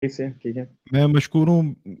से ठीक है। मैं मशकूर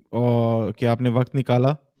हूँ कि आपने वक्त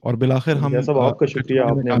निकाला और बिलाखिर हम जैसा आपका इकट्ठे शुक्रिया,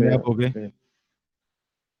 होने में आपने हमें कामयाब हो गए।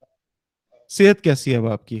 सेहत कैसी है अब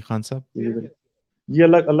आपकी खान साहब? जी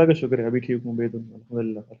अल्लाह अल्लाह का शुक्र है, अभी ठीक हूँ, बेहद हूँ,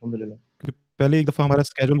 अल्हम्दुलिल्लाह अल्हम्दुलिल्लाह। क्योंकि पहले एक दफ़ा हमारा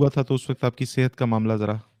स्केड्यूल हुआ था तो उस वक्त आपकी सेहत का मामला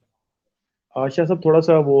ज़रा आशा साहब थोड़ा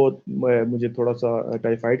सा वो मुझे थोड़ा सा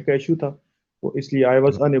टाइफाइड का इशू था, तो इसलिए आई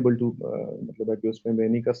वाज़ अनएबल टू मतलब है कि उसमें मैं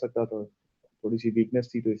नहीं कर सकता था, थोड़ी सी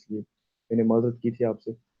वीकनेस थी, तो इसलिए मैंने मदद की थी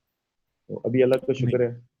आपसे। तो अभी अल्लाह का नहीं, शुक्र है,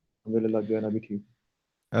 अल्हम्दुलिल्लाह जो है ना अभी ठीक।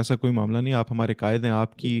 ऐसा कोई मामला नहीं। आप हमारे कायद हैं,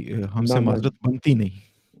 आपकी ना हमसे ना माजरत बनती नहीं।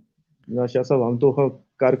 ना शाह साहब, हम तो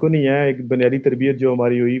कारकुन ही हैं, एक बुनियादी तरबियत जो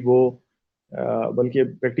हमारी हुई वो बल्कि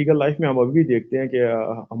प्रैक्टिकल लाइफ में हम अभी भी देखते हैं कि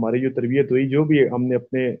हमारी जो तरबियत हुई, जो भी हमने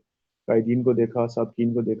अपने कायदीन को देखा,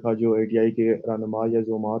 साबकीन को देखा, जो एटीआई के रहनुमा या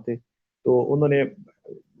ज़ुमा थे, तो उन्होंने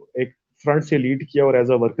एक फ्रंट से लीड किया और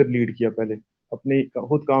एज़ अ वर्कर लीड किया पहले। अपनी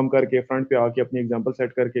खुद काम करके फ्रंट पे आके अपनी एग्ज़ाम्पल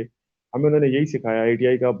सेट करके, हमें उन्होंने यही सिखाया।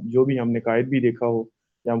 एटीआई का जो भी हमने कायद भी देखा हो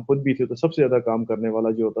या हम खुद भी थे, तो सबसे ज़्यादा काम करने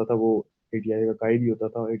वाला जो होता था वो एटीआई का कायद ही होता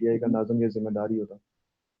था, एटीआई का नाज़िम या ज़िम्मेदार ही होता।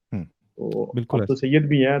 हुँ, तो बिल्कुल अब तो ऐसा। सैयद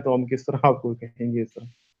भी हैं, तो हम किस तरह आपको कहेंगे इस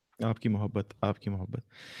तरह? आपकी मोहब्बत, आपकी मोहब्बत।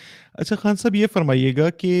 अच्छा खान साहब ये फ़रमाइएगा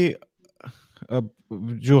कि अब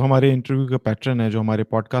जो हमारे इंटरव्यू का पैटर्न है, जो हमारे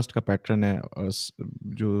पॉडकास्ट का पैटर्न है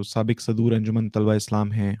जो साबिक सदूर अंजुमन तलबा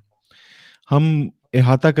इस्लाम हैं, हम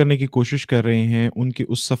इहाता करने की कोशिश कर रहे हैं उनके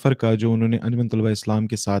उस सफ़र का जो उन्होंने अंजुमन तलबा इस्लाम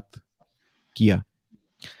के साथ किया।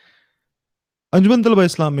 अंजुमन तलबा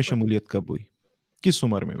इस्लाम में शमूलियत कब हुई? किस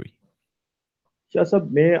उम्र में हुई? शाह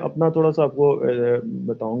साहब, मैं अपना थोड़ा-सा आपको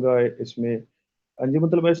बताऊँगा इसमें। अंजुमन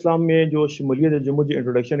तलबा इस्लाम में जो शमूलियत है, जो मुझे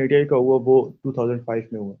इंट्रोडक्शन एटीआई का हुआ, वो 2005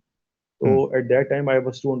 में हुआ। तो hmm, at that time I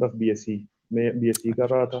was student of BSc, मैं बीएससी कर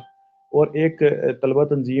अच्छा, रहा था और एक तलबा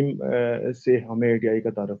तंजीम से हमें एटीआई का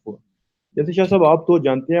तारुफ़ हुआ। जैसे शाह साहब ठीक। आप तो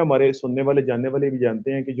जानते हैं, हमारे सुनने वाले, जानने वाले भी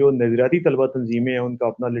जानते हैं कि जो नज़रियाती तलबा तंजीमें हैं, उनका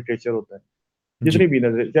अपना लिटरेचर होता है। जी। जितनी भी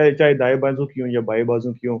नज़र, चाहे चाहे दाएँ बाजू की हों या बाएँ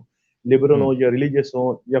बाजू की हों, लिबरल हुँ, हों या रिलीजियस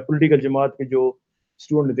हों या पॉलिटिकल जमात के जो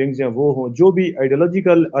स्टूडेंट विंग्स हैं वो हों, जो भी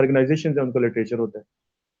आइडियोलॉजिकल ऑर्गनाइज़ेशंस हैं, उनका लिटरेचर होता है।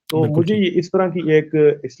 तो बिल्कुल मुझे ठीक। ये इस तरह की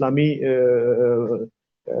एक इस्लामी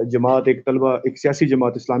जमात, एक तलबा, एक सियासी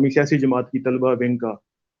जमात, इस्लामी सियासी जमात की तलबा विंग का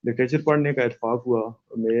लिटरेचर पढ़ने का इत्तेफ़ाक हुआ।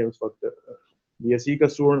 मैं उस वक़्त बीएससी का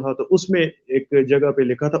स्टूडेंट था, तो उसमें एक जगह पे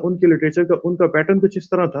लिखा था उनके लिटरेचर का, उनका पैटर्न कुछ इस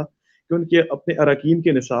तरह था कि उनके अपने अराकीन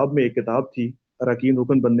के निसाब में एक किताब थी, अराकीन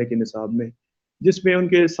रुकन बनने के निसाब में, जिसमें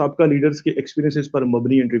उनके साबका लीडर्स के एक्सपीरियंसेस पर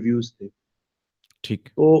मबनी इंटरव्यूज़ थे। ठीक।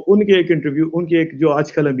 तो उनके एक इंटरव्यू, उनके एक जो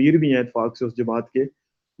आजकल अमीर भी हैं इत्तेफ़ाक से उस जमात के,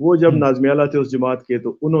 वो जब हुँ, नाज़िम आला थे उस जमात के,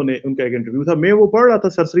 तो उन्होंने, उनका एक इंटरव्यू था, मैं वो पढ़ रहा था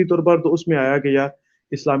सरसरी तौर पर, तो उसमें आया कि यार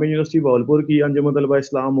इस्लामी यूनिवर्सिटी बहावलपुर की अंजुमन तलबा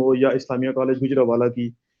इस्लाम हो या इस्लामिया कॉलेज गुजरांवाला की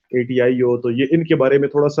एटीआई हो, तो ये इनके बारे में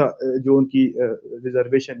थोड़ा-सा जो उनकी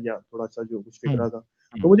रिज़र्वेशन या थोड़ा-सा जो कुछ हुँ, फ़िक्रा था।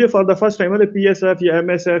 तो हुँ, मुझे फॉर द फर्स्ट टाइम, मतलब पीएसएफ या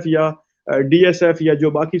एमएसएफ या डीएसएफ या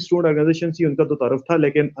जो बाकी स्टूडेंट ऑर्गनाइज़ेशन थी, उनका तो तारुफ़ था,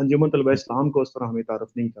 लेकिन अंजुमन तलबा हुँ, इस्लाम का उस तरह हमें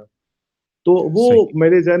तारुफ़ नहीं था। तो वो सही।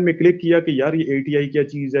 मेरे ज़हन में क्लिक किया कि यार ये एटीआई क्या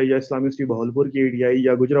चीज़ है, या इस्लामिक यूनिवर्सिटी बहावलपुर की एटीआई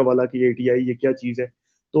या गुजरांवाला की एटीआई, ये क्या चीज़ है?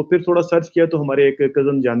 तो फिर थोड़ा सर्च किया, तो हमारे एक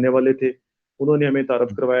कज़न जानने वाले थे, उन्होंने हमें तारुफ़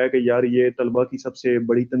हुँ, करवाया कि यार ये तलबा की सबसे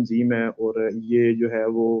बड़ी तंज़ीम है और ये जो है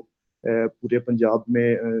वो पूरे पंजाब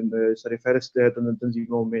में सर-ए-फ़हरिस्त है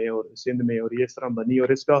तंज़ीमों में और सिंध में, और ये इस तरह बनी,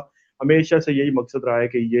 और इसका हमेशा से यही मकसद रहा है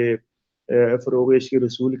कि ये फ़रोग़ इश्क़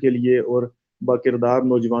रसूल के लिए और बाकिरदार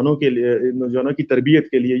नौजवानों के लिए, नौजवानों की तरबियत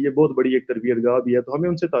के लिए ये बहुत बड़ी एक तरबियतगाह भी है। तो हमें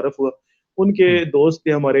उनसे तारुफ़ हुआ। उनके हुँ, दोस्त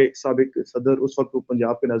थे हमारे साबिक सदर, उस वक़्त वो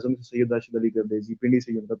पंजाब के नाज़िम थे सैयद राशिद अली गर्देज़ी, पिंडी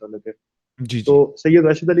से ही उनका ताल्लुक है। जी, तो जी। सैयद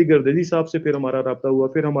राशिद अली गर्देज़ी साहब से फिर हमारा राब्ता हुआ।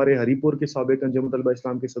 फिर हमारे हरीपुर के साबिक अंजुमन तलबा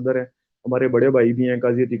इस्लाम के सदर हैं, हमारे बड़े भाई भी हैं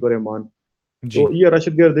काज़ी अतीक उर रहमान। जी, तो ये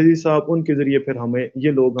राशिद गर्देज़ी साहब, उनके ज़रिए फिर हमें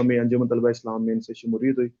ये लोग, हमें अंजुमन तलबा इस्लाम में इनसे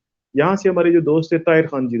शमूलियत हुई। यहाँ से हमारे जो दोस्त थे ताहिर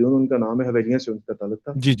खान जिदून, उनका नाम है, हवेलियाँ से उनका ताल्लुक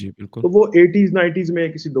था। जी, जी, बिल्कुल। तो वो 80s 90s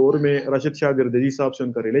में किसी दौर में राशिद शाह गर्देजी साहब से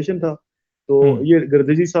उनका रिलेशन था। तो हुँ, ये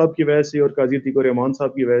गर्देजी साहब की वजह से और काज़ी अतीक उर रहमान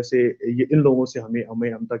साहब की वजह से ये इन लोगों से हमें हमें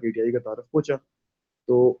हम तक एटीआई का तारुफ़ पहुँचा।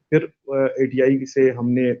 तो फिर एटीआई से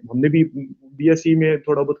हमने हमने भी बीएससी में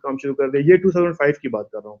थोड़ा बहुत काम शुरू कर दिया। ये 2005 की बात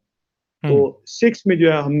कर रहा हूँ। तो हुँ, 6 में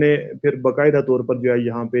जो है हमने फिर बाकायदा तौर पर जो है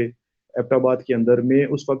यहाँ पे एबटाबाद के अंदर में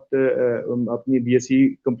उस वक़्त अपनी बीएससी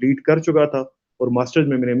कंप्लीट कर चुका था, और मास्टर्स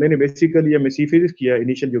में मैंने बेसिकली एमएससी फिज़िक्स किया है।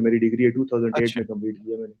 इनिशियल जो मेरी डिग्री है 2008 अच्छा, में कंप्लीट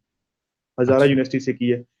की है मैंने, हज़ारा अच्छा। यूनिवर्सिटी से की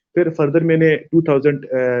है। फिर फर्दर मैंने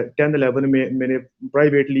 10-11 में मैंने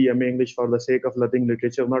privately MA English for the sake of learning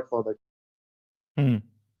literature, not for the हुँ,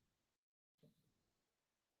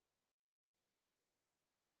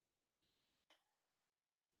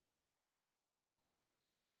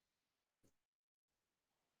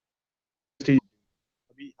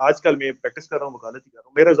 ابھی آج کل میں پریکٹس کر رہا ہوں, وکالت ہی کر رہا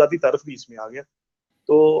ہوں, میرا ذاتی تعارف بھی اس میں آ گیا.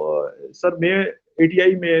 تو سر میں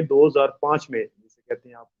ATI میں 2005 میں جسے کہتے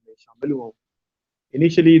ہیں آپ میں شامل ہوا ہوں.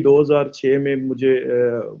 انیشلی 2006 میں مجھے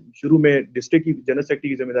شروع میں ڈسٹرکٹ کی جنرل سیکرٹری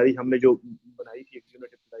کی ذمہ داری ہم نے جو بنائی تھی ایک یونٹ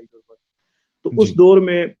ابتدائی طور پر, تو جی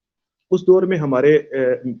اس دور میں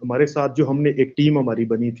ہمارے ساتھ جو ہم نے ایک ٹیم ہماری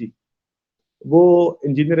بنی تھی, وہ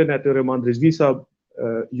انجینئر عنایت الرحمان رضوی صاحب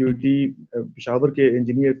UT پشاور کے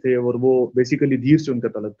انجینئر تھے, اور وہ بیسیکلی دھیر سے ان کا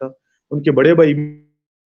تعلق تھا. ان کے بڑے بھائی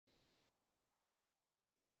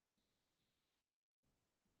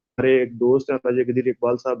ہمارے ایک دوست ہیں راجہ قدیر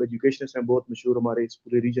اقبال صاحب, ایجوکیشنسٹ ہیں بہت مشہور ہمارے اس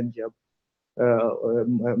پورے ریجن کے. اب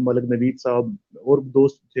ملک نوید صاحب اور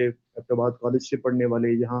دوست تھے احمدآباد کالج سے پڑھنے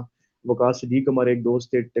والے. یہاں وقاص صدیق ہمارے ایک دوست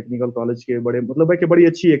تھے ٹیکنیکل کالج کے, بڑے مطلب ہے کہ بڑی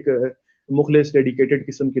اچھی ایک مخلص ڈیڈیکیٹڈ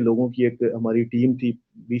قسم کے لوگوں کی ایک ہماری ٹیم تھی,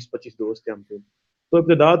 20-25 دوست تھے ہم پہ. تو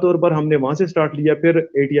ابتدا طور پر ہم نے وہاں سے سٹارٹ لیا. پھر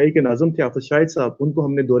ATI کے ناظم تھے حافظ شاہد صاحب, ان کو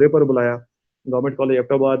ہم نے دورے پر بلایا گورنمنٹ کالج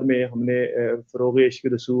احمدآباد میں. ہم نے فروغ عشق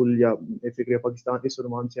رسول یا فکر پاکستان اس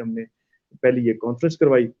عنوان سے ہم نے پہلی یہ کانفرنس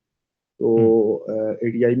کروائی. تو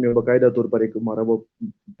ATI میں باقاعدہ طور پر ایک ہمارا وہ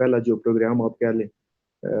پہلا جو پروگرام آپ کہہ لیں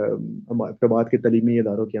احمدآباد کے تعلیمی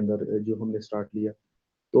اداروں کے اندر جو ہم نے سٹارٹ لیا.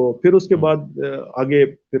 تو پھر اس کے بعد آگے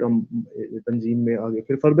پھر ہم تنظیم میں آگے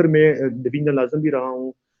پھر فردر میں ڈویژنل ناظم بھی رہا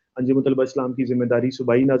ہوں. انجمن طلبہ اسلام کی ذمہ داری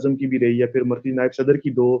صوبائی ناظم کی بھی رہی ہے. پھر مرکزی نائب صدر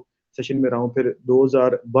کی 2 سیشن میں رہا ہوں. پھر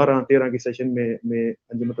 2012-13 کے سیشن میں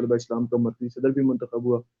انجمن طلبہ اسلام کا مرکزی صدر بھی منتخب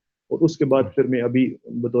ہوا. اور اس کے بعد پھر میں ابھی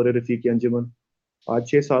بطور رفیق انجمن آج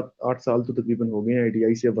 6-7-8 سال تو تقریباً ہو گئے ہیں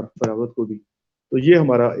ATI سے فراغت کو بھی. تو یہ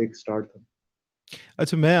ہمارا ایک سٹارٹ تھا.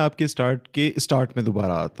 اچھا, میں آپ کے سٹارٹ میں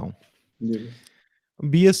دوبارہ آتا ہوں. جی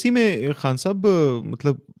BSc میں خان صاحب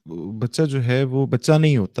مطلب بچہ جو ہے وہ بچہ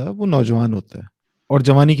نہیں ہوتا, وہ نوجوان ہوتا ہے اور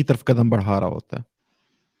جوانی کی طرف قدم بڑھا رہا ہوتا ہے.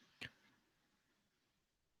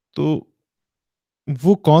 تو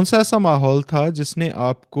وہ کون سا ایسا ماحول تھا جس نے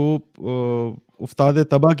آپ کو افتاد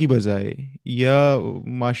تباہ کی بجائے یا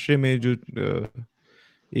معاشرے میں جو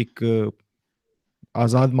ایک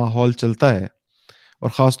آزاد ماحول چلتا ہے اور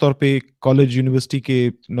خاص طور پہ کالج یونیورسٹی کے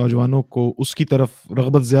نوجوانوں کو اس کی طرف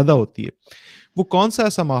رغبت زیادہ ہوتی ہے, وہ کون سا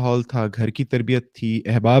ایسا ماحول تھا؟ گھر کی تربیت تھی,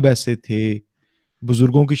 احباب ایسے تھے,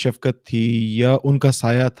 بزرگوں کی شفقت تھی, یا ان کا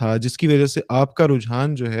سایہ تھا جس کی وجہ سے آپ کا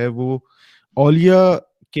رجحان جو ہے وہ اولیاء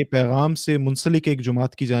کے پیغام سے منسلک ایک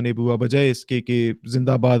جماعت کی جانب ہوا, بجائے اس کے کہ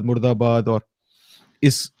زندہ باد مرد آباد اور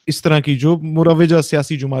اس طرح کی جو مروجہ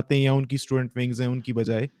سیاسی جماعتیں یا ان کی اسٹوڈنٹ ونگز ہیں ان کی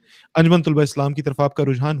بجائے انجمن طلبہ اسلام کی طرف آپ کا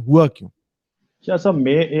رجحان ہوا کیوں؟ شاہ صاحب,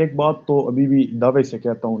 میں ایک بات تو ابھی بھی دعوے سے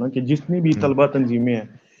کہتا ہوں نا کہ جتنی بھی طلبہ تنظیمیں ہیں,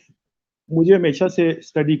 مجھے ہمیشہ سے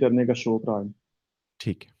اسٹڈی کرنے کا شوق رہا ہے.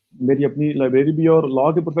 ٹھیک ہے. میری اپنی لائبریری بھی, اور لا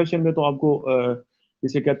کے پروفیشن میں تو آپ کو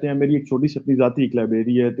جسے کہتے ہیں میری ایک چھوٹی سی اپنی ذاتی ایک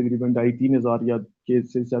لائبریری ہے, تقریباً 2,500-3,000 یا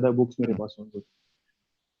سے زیادہ بکس میرے پاس ہوں گے.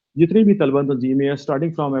 جتنی بھی طلبہ تنظیمیں ہیں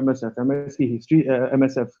اسٹارٹنگ فرام MSF کی ہسٹری,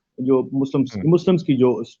 MSF جو مسلمس کی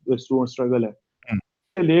جو اسٹوڈنٹ اسٹرگل ہے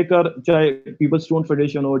لے کر, چاہے پیپل اسٹوڈنٹ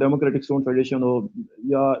فیڈریشن ہو, ڈیموکریٹک اسٹوڈنٹ فیڈریشن ہو,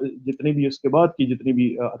 یا جتنی بھی اس کے بعد کی جتنی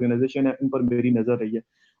بھی آرگنائزیشن ہے, ان پر میری نظر رہی ہے.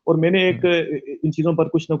 اور میں نے ایک ان چیزوں پر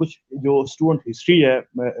کچھ نہ کچھ جو اسٹوڈنٹ ہسٹری ہے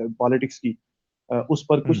پالیٹکس کی, اس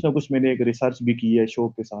پر کچھ نہ کچھ میں نے ایک ریسرچ بھی کی ہے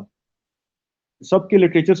شوق کے ساتھ. سب کے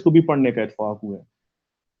لٹریچرز کو بھی پڑھنے کا اتفاق ہوا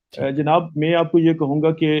ہے. جناب, میں آپ کو یہ کہوں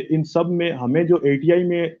گا کہ ان سب میں ہمیں جو ATI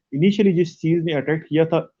میں انیشلی جس چیز نے اٹریکٹ کیا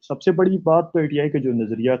تھا, سب سے بڑی بات تو ATI کا جو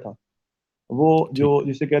نظریہ تھا, وہ جو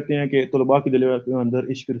جسے کہتے ہیں کہ طلباء کے دل کے اندر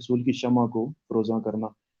عشق رسول کی شمع کو فروزاں کرنا,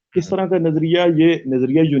 اس طرح کا نظریہ, یہ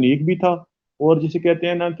نظریہ یونیک بھی تھا, اور جسے کہتے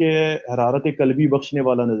ہیں نا کہ حرارت قلبی بخشنے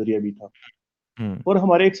والا نظریہ بھی تھا. اور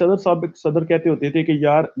ہمارے ایک سابق صدر کہتے ہوتے تھے کہ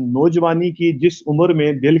یار, نوجوانی کی جس عمر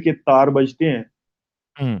میں دل کے تار بجتے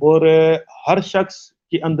ہیں اور ہر شخص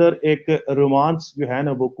کے اندر ایک رومانس جو ہے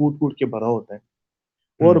نا وہ کوٹ کوٹ کے بھرا ہوتا ہے,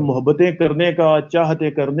 اور محبتیں کرنے کا,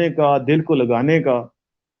 چاہتے کرنے کا, دل کو لگانے کا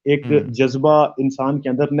ایک جذبہ انسان کے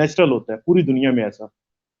اندر نیچرل ہوتا ہے, پوری دنیا میں ایسا.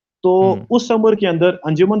 تو اس عمر کے اندر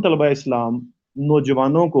انجمن طلبہ اسلام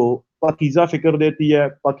نوجوانوں کو پاکیزہ فکر دیتی ہے,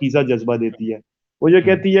 پاکیزہ جذبہ دیتی ہے. وہ یہ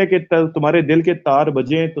کہتی ہے کہ تمہارے دل کے تار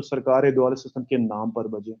بجیں تو سرکار دو علیہ وسلم کے نام پر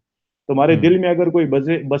بجیں. تمہارے دل میں اگر کوئی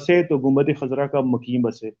بسے تو گنبد خضرا کا مقیم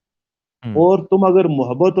بسے. اور تم اگر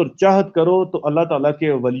محبت اور چاہت کرو تو اللہ تعالیٰ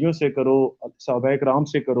کے ولیوں سے کرو, صحابہ کرام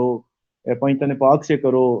سے کرو, پنجتن پاک سے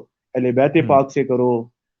کرو, اہل بیت پاک سے کرو,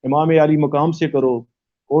 امام علی مقام سے کرو,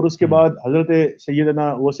 اور اس کے بعد حضرت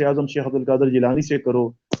سیدنا غوث اعظم شیخ عبد القادر جیلانی سے کرو,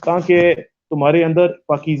 تاکہ تمہارے اندر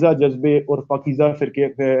پاکیزہ جذبے اور پاکیزہ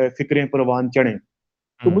فکریں پروان چڑھیں.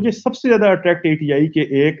 تو مجھے سب سے زیادہ اٹریکٹ ATI کے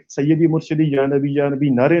ایک سیدی مرشدی یا نبی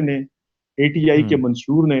نعرے نے, ATI کے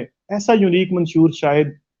منشور نے, ایسا یونیک منشور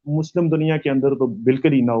شاید مسلم دنیا کے اندر تو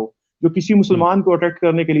بالکل ہی نہ ہو, جو کسی مسلمان کو اٹیک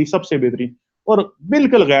کرنے کے لیے سب سے بہترین اور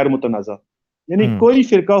بالکل غیر متنازع، یعنی کوئی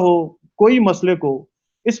فرقہ ہو، کوئی مسلک ہو،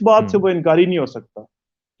 اس بات سے وہ انکاری نہیں ہو سکتا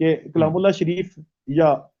کہ کلام اللہ شریف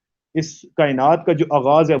یا اس کائنات کا جو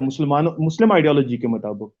آغاز ہے مسلم آئیڈیالوجی کے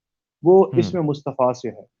مطابق، وہ اس میں مصطفیٰ سے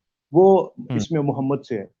ہے، وہ اس میں محمد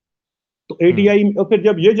سے ہے. تو اے ٹی آئی اور پھر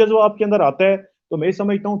جب یہ جذبہ آپ کے اندر آتا ہے تو میں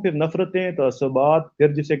سمجھتا ہوں پھر نفرتیں، تعصبات،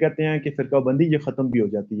 پھر جسے کہتے ہیں کہ فرقہ بندی، یہ ختم بھی ہو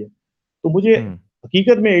جاتی ہے. تو مجھے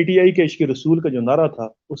حقیقت میں اے ٹی آئی کے عشق رسول کا جو نعرہ تھا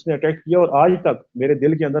اس نے اٹیک کیا، اور آج تک میرے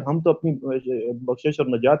دل کے اندر، ہم تو اپنی بخشش اور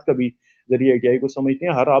نجات کا بھی ذریعہ اے ٹی آئی کو سمجھتے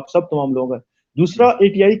ہیں، ہر آپ سب تمام لوگ ہیں. دوسرا، اے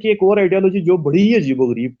ٹی آئی کی ایک اور آئیڈیالوجی جو بڑی ہی عجیب و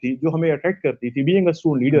غریب تھی، جو ہمیں اٹیک کرتی تھی being a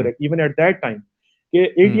student leader even at that time, کہ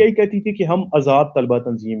اے ٹی آئی کہتی تھی کہ ہم آزاد طلبہ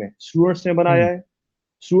تنظیم ہے، اسٹوڈنٹس نے بنایا ہے،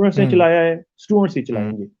 اسٹوڈنٹس نے چلایا ہے، اسٹوڈنٹس ہی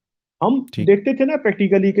چلائیں گے. ہم دیکھتے تھے نا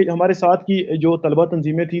پریکٹیکلی کہ ہمارے ساتھ کی جو طلبہ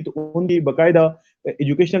تنظیمیں تھی تو ان کی باقاعدہ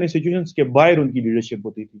ایجوکیشنل انسٹیٹیوشنز کے باہر ان کی لیڈرشپ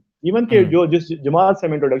ہوتی تھی. ایون کہ جو جس جماعت سے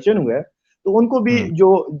ہمیں انٹروڈکشن ہوا ہے تو ان کو بھی جو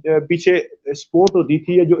پیچھے سپورٹ ہوتی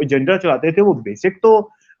تھی یا جو ایجنڈا چلاتے تھے وہ بیسک تو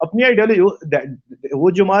اپنی آئیڈیالوجی، وہ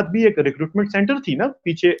جماعت بھی ایک ریکروٹمنٹ سینٹر تھی نا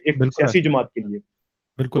پیچھے ایک سیاسی جماعت کے لیے.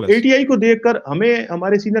 تو اے ٹی آئی کو دیکھ کر ہمیں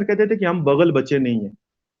ہمارے سینئر کہتے تھے کہ ہم بغل بچے نہیں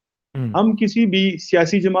ہیں، ہم کسی بھی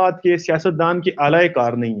سیاسی جماعت کے سیاستدان کے اعلی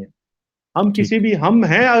کار نہیں ہیں، ہم کسی بھی، ہم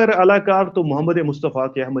ہیں اگر اعلی کار تو محمد مصطفیٰ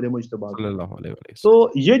کے، احمد مجتبیٰ کے. تو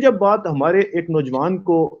یہ جب بات ہمارے ایک نوجوان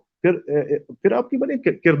کو پھر آپ کی بڑے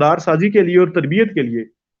کردار سازی کے لیے اور تربیت کے لیے،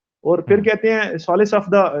 اور پھر کہتے ہیں solace of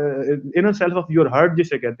the inner self of your heart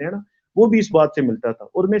جسے کہتے ہیں نا، وہ بھی اس بات سے ملتا تھا.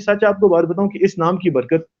 اور میں سچ آپ کو بات بتاؤں کہ اس نام کی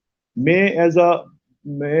برکت میں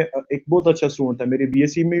میں ایک بہت اچھا اسٹوڈنٹ تھا، میری بی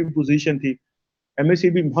ایس سی میں بھی پوزیشن تھی، ایم ایس سی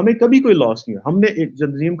بھی، ہمیں کبھی کوئی لاس نہیں ہوا. ہم نے ایک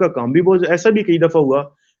تنظیم کا کام بھی بہت ایسا بھی کئی دفعہ ہوا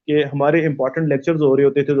کہ ہمارے امپورٹنٹ لیکچرز ہو رہے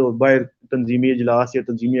ہوتے تھے تو باہر تنظیمی اجلاس یا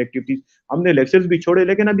تنظیمی ایکٹیویٹیز ہم نے لیکچرز بھی چھوڑے،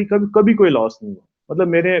 لیکن ابھی کبھی کوئی لاس نہیں ہوا. مطلب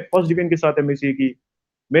میں نے فرسٹ ڈویژن کے ساتھ ایم ایس سی کی،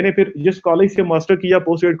 میں نے پھر جس کالج سے ماسٹر کیا،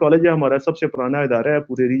 پوسٹ گریڈ کالج ہے ہمارا، سب سے پرانا ادارہ ہے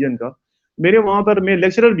پورے ریجن کا، میرے وہاں پر میں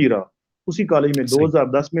لیکچرر بھی رہا اسی کالج میں،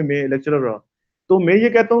 2010 میں لیکچرر رہا. تو میں یہ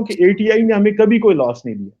کہتا ہوں کہ اے ٹی آئی نے ہمیں کبھی کوئی لاس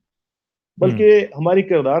نہیں دیا بلکہ ہماری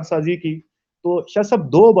کردار سازی کی. تو شاہ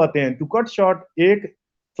صاحب دو باتیں ہیں ٹو کٹ شارٹ، ایک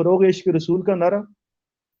فروغ عشق رسول کا نعرہ،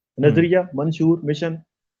 نظریہ، منشور، مشن،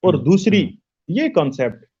 اور دوسری یہ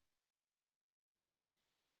کانسیپٹ.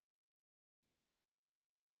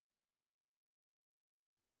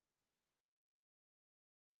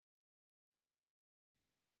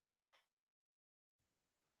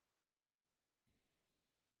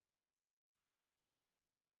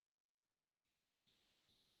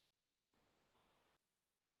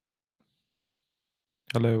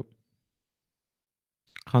 ہلو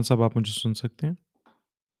خان صاحب، آپ مجھے سن سکتے ہیں؟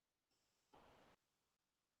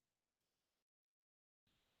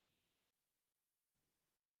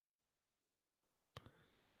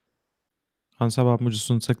 خان صاحب آپ مجھے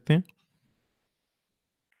سن سکتے ہیں؟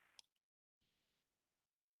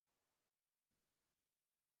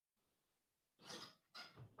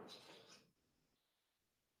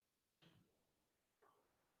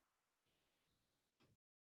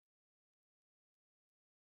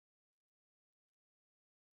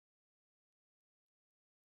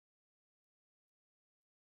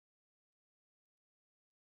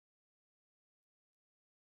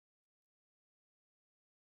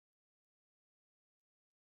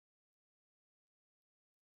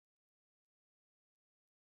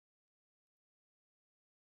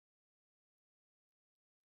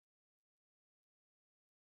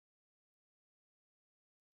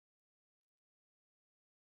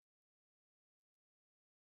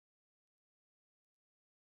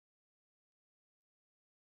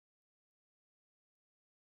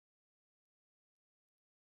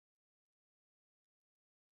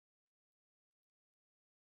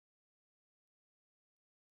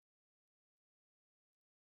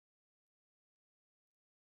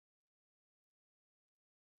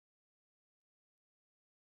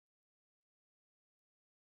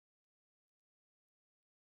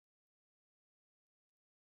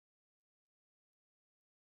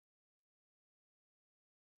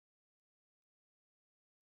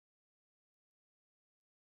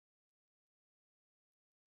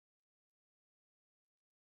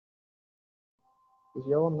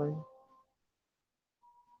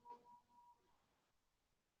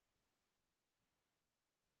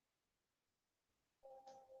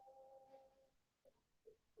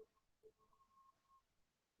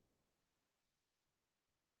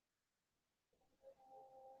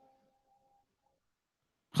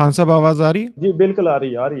 خان صاحب آواز آ رہی ہے؟ جی بالکل آ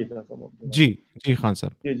رہی ہے. جی جی خان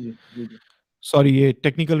صاحب، جی جی جی جی. سوری یہ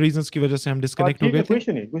ٹیکنیکل ریزنز کی وجہ سے ہم ڈسکنیکٹ ہو ٹھیک گئے ہے، تھے، کچھ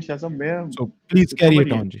نہیں، کچھ ایسا میں سو پلیز کیری سمجھ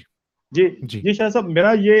اٹ گیا. آن. جی جی جی جی شاہ صاحب،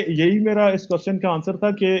 میرا یہی میرا اس کوشچن کا آنسر تھا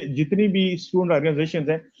کہ جتنی بھی اسٹوڈنٹ آرگنائزیشن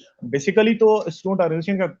ہیں، بیسیکلی تو اسٹوڈنٹ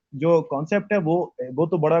آرگنائزیشن کا جو کانسیپٹ ہے وہ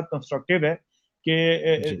تو بڑا کنسٹرکٹیو ہے کہ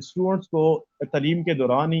جی اسٹوڈنٹس کو تعلیم کے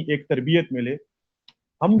دوران ہی ایک تربیت ملے.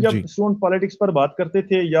 ہم جب جی اسٹوڈنٹ پالیٹکس پر بات کرتے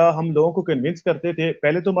تھے یا ہم لوگوں کو کنونس کرتے تھے،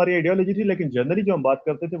 پہلے تو ہماری آئیڈیالوجی تھی، لیکن جنرلی جو ہم بات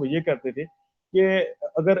کرتے تھے وہ یہ کرتے تھے کہ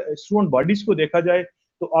اگر اسٹوڈنٹ باڈیز کو دیکھا جائے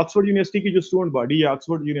تو آکسفورڈ یونیورسٹی کی جو اسٹوڈنٹ باڈی ہے،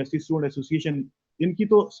 آکسفورڈ یونیورسٹی اسٹوڈنٹ ایسوسیشن، ان کی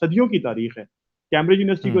تو صدیوں کی تاریخ ہے. کیمبرج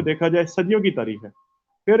یونیورسٹی کو ہوں دیکھا جائے، صدیوں کی تاریخ ہے.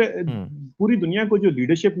 پھر ہوں پوری دنیا کو جو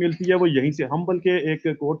لیڈرشپ ملتی ہے وہ یہیں سے. ہم بلکہ ایک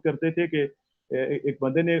کوٹ کرتے تھے کہ ایک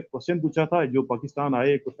بندے نے کوشچن پوچھا تھا جو پاکستان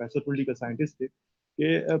آئے، ایک پروفیسر پولیٹیکل سائنٹسٹ تھے،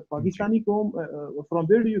 کہ جی پاکستانی قوم from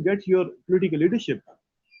where do you get your political leadership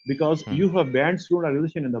because ہوں you have band student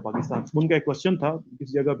organization ان دا پاکستان. ان کا ایک کوشچن تھا،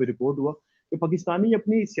 کسی جگہ پہ رپورٹ ہوا کہ پاکستانی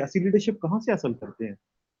اپنی سیاسی لیڈرشپ کہاں سے حاصل کرتے ہیں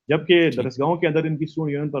جبکہ ٹھیک درسگاہوں کے اندر ان کی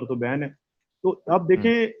اسٹوڈنٹ یونین پر تو بین ہے. تو آپ ہوں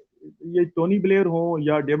دیکھیں، یہ ٹونی بلیئر ہوں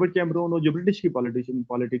یا ڈیوڈ کیمرون ہو، جو برٹش کی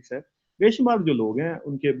پالیٹکس ہے، بے شمار جو لوگ ہیں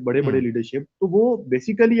ان کے بڑے بڑے ہوں لیڈرشپ، تو وہ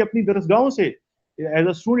بیسیکلی اپنی درسگاہوں سے ایز اے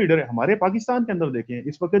اسٹوڈنٹ لیڈر. ہمارے پاکستان کے اندر دیکھیں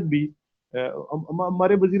اس وقت بھی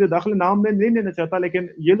ہمارے وزیر داخلہ، نام میں نہیں لینا چاہتا لیکن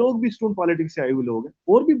یہ لوگ بھی اسٹوڈنٹ پالیٹکس سے آئے ہوئے لوگ ہیں،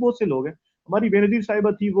 اور بھی بہت سے لوگ ہیں. ہماری بینظیر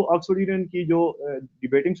صاحبہ تھی، وہ آکسفورڈ یونین کی جو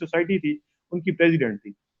ڈیبیٹنگ سوسائٹی تھی ان کی پریزیڈنٹ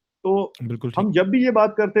تھی. تو بالکل ٹھیک ہم جب بھی یہ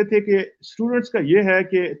بات کرتے تھے کہ اسٹوڈنٹس کا یہ ہے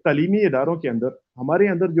کہ تعلیمی اداروں کے اندر، ہمارے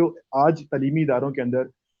اندر جو آج تعلیمی اداروں کے اندر،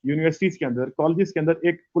 یونیورسٹیز کے اندر، کالجز کے اندر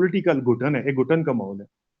ایک پولیٹیکل گھٹن ہے، ایک گھٹن کا ماحول ہے.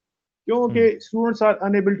 ہوں کیونکہ students are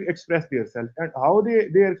unable to express their self and how they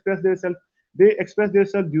express their self, they express their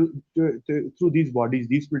self through these bodies,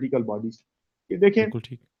 these political bodies. کہ دیکھیں، بالکل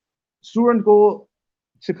ٹھیک اسٹوڈنٹ کو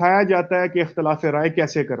سکھایا جاتا ہے کہ اختلاف رائے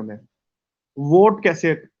کیسے کرنا ہے، ووٹ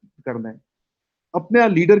کیسے کرنا ہے، اپنا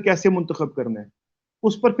لیڈر کیسے منتخب کرنا ہے،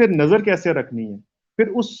 اس پر پھر نظر کیسے رکھنی ہے، پھر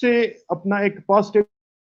اس سے اپنا ایک پازیٹیو.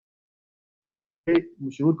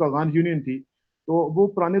 مشہور کاغان یونین تھی، تو وہ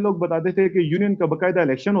پرانے لوگ بتاتے تھے کہ یونین کا باقاعدہ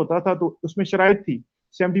الیکشن ہوتا تھا تو اس میں شرائط تھی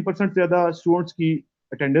 70% زیادہ اسٹوڈنٹس کی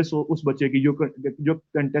اٹینڈنس ہو اس بچے کی جو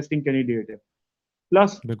کنٹیسٹنگ کینڈیڈیٹ ہے،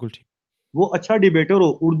 پلس بالکل ٹھیک وہ اچھا ڈیبیٹر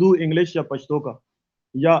ہو اردو، انگلش یا پشتو کا،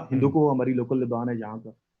 یا ہندو ہوں کو، ہماری لوکل زبان ہے یہاں کا.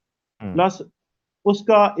 ہوں پلس اس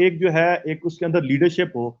کا ایک جو ہے ایک اس کے اندر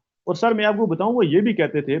لیڈرشپ ہو. اور سر میں آپ کو بتاؤں، وہ یہ بھی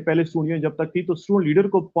کہتے تھے پہلے اسٹوڈنٹ جب تک تھی تو اسٹوڈنٹ لیڈر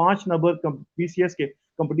کو 5 نمبر پی سی ایس کے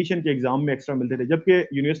کمپٹیشن کے ایگزام میں ایکسٹرا ملتے تھے، جبکہ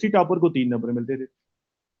یونیورسٹی ٹاپر کو 3 نمبر ملتے تھے.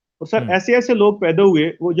 اور سر ہوں ایسے ایسے لوگ پیدا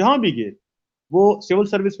ہوئے، وہ جہاں بھی گئے، وہ سول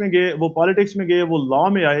سروس میں گئے، وہ پالیٹکس میں گئے، وہ لا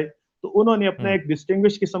میں آئے، تو انہوں نے اپنا ہوں ایک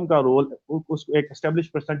ڈسٹنگوش قسم کا رول اس ایک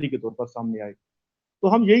اسٹیبلش پرسنالٹی کے طور پر سامنے آئے.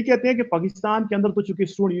 تو ہم یہی کہتے ہیں کہ پاکستان کے اندر تو چونکہ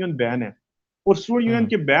اسٹوڈنٹ یونین بین ہے، اور اسٹوڈنٹ یونین ہوں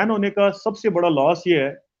کے بین ہونے کا سب سے بڑا لاس یہ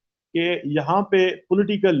ہے کہ یہاں پہ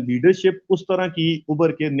پولیٹیکل لیڈرشپ اس طرح کی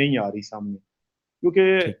ابھر کے نہیں آ رہی سامنے.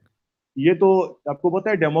 کیونکہ ٹھیک یہ تو آپ کو پتا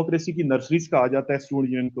ہے ڈیموکریسی کی نرسریز کہا جاتا ہے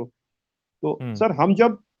اسٹوڈنٹ یونین کو. تو ہوں سر ہم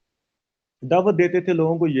جب دعوت دیتے تھے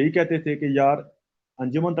لوگوں کو، یہی کہتے تھے کہ یار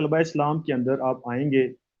انجمن طلبہ اسلام کے اندر آپ آئیں گے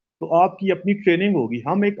تو آپ کی اپنی ٹریننگ ہوگی.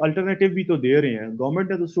 ہم ایک الٹرنیٹو بھی تو دے رہے ہیں،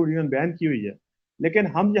 گورنمنٹ نے تو اسٹوڈنٹ یونین بین کی ہوئی ہے، لیکن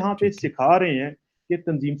ہم یہاں پہ ٹھیک ہے سکھا رہے ہیں کہ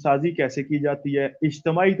تنظیم سازی کیسے کی جاتی ہے،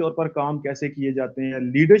 اجتماعی طور پر کام کیسے کیے جاتے ہیں،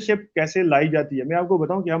 لیڈرشپ کیسے لائی جاتی ہے. میں آپ کو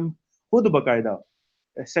بتاؤں کہ ہم خود باقاعدہ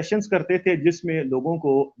سیشنز کرتے تھے جس میں لوگوں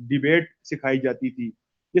کو ڈیبیٹ سکھائی جاتی تھی،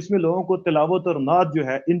 جس میں لوگوں کو تلاوت اور نعت جو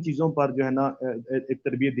ہے ان چیزوں پر جو ہے نا ایک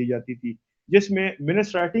تربیت دی جاتی تھی، جس میں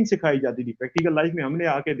منسٹ رائٹنگ سکھائی جاتی تھی. پریکٹیکل لائف میں ہم نے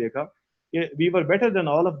آ کے دیکھا کہ we were better than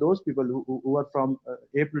all of those people who are from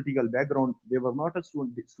a political background. They were not a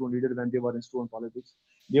student leader when they were in student politics.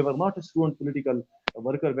 They were not a student political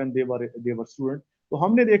worker when they were student. تو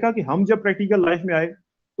ہم نے دیکھا کہ ہم جب practical life میں آئے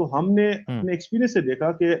تو ہم نے ہوں اپنے ایکسپیرینس سے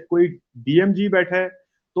دیکھا کہ کوئی ڈی ایم جی بیٹھا ہے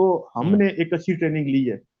تو ہم ہوں نے ایک اچھی ٹریننگ لی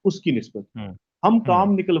ہے اس کی نسبت، ہوں ہم ہوں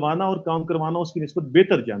کام نکلوانا اور کام کروانا اس کی نسبت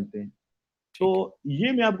بہتر جانتے ہیں. تو ٹھیک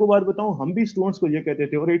یہ میں آپ کو بات بتاؤں، ہم بھی اسٹوڈنٹس کو یہ کہتے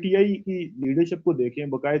تھے. اور اے ٹی آئی کی لیڈرشپ کو دیکھیں،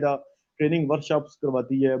 باقاعدہ ٹریننگ ورکشاپس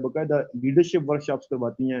کرواتی ہے، باقاعدہ لیڈرشپ ورکشاپس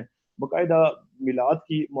کرواتی ہیں، باقاعدہ میلاد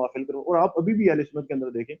کی محافل کرو. اور آپ ابھی بھی اہل سنت کے اندر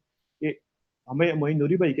دیکھیں کہ ہمیں معین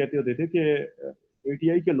نوری بھائی کہتے ہوتے تھے کہ اے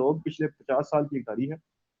ٹی آئی کے لوگ پچھلے 50 سال کی ایک تاریخ ہے،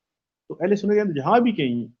 تو اہل سنت کے اندر جہاں بھی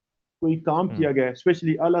کہیں کوئی کام ہوں کیا گیا ہے،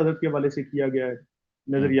 اسپیشلی اعلیٰ حضرت کے حوالے سے کیا گیا ہے،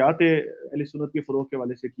 ہوں نظریات اہل سنت کے فروغ کے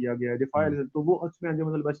حوالے سے کیا گیا ہے، دفاع ہوں تو وہ اس میں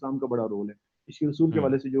انجمن طلبہ اسلام کا بڑا رول ہے. اس کے رسول کے ہوں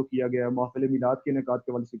حوالے سے جو کیا گیا ہے، محفل میلاد کے انعقاد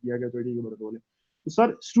کے حوالے سے کیا گیا، تو یہ بڑا رول ہے. تو سر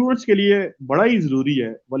اسٹوڈنٹس کے لیے بڑا ہی ضروری ہے،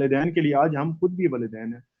 والدین کے لیے، آج ہم خود بھی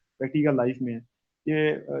والدین ہیں پریکٹیکل لائف میں،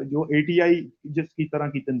 کہ جو اے ٹی آئی جس کی طرح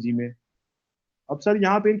کی تنظیمیں، اب سر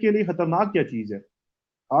یہاں پہ ان کے لیے خطرناک کیا چیز ہے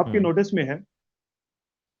آپ کے ہوں نوٹس میں ہے،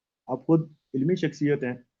 آپ خود علمی شخصیت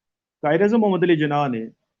ہیں. قائد اعظم محمد علی جناح نے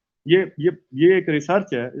یہ ایک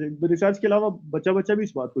ریسرچ ہے. ریسرچ کے علاوہ بچہ بھی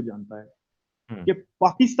اس بات کو جانتا ہے کہ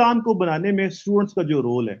پاکستان کو بنانے میں اسٹوڈنٹس کا جو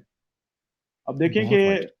رول ہے, اب دیکھیں کہ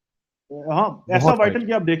بہت وائٹل. ہاں ایسا بہت وائٹل کہ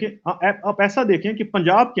وائٹل. آپ دیکھیں, ہاں آپ ایسا دیکھیں کہ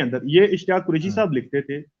پنجاب کے اندر یہ اشتیاق قریشی صاحب لکھتے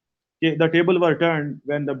تھے کہ the table were turned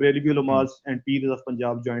when the Bरेलवी ulamas and peers of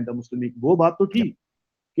Punjab joined the Muslim League. وہ بات تو تھی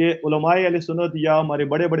کہ علماء اہل سنت یا ہمارے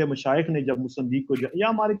بڑے بڑے مشائخ نے جب مسلم لیگ کو یا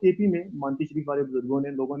ہمارے کے پی میں مانتی شریف والے بزرگوں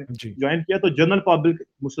نے لوگوں نے جی. جوائن کیا تو جنرل پبلک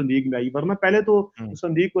مسلم لیگ میں آئی, ورنہ پہلے تو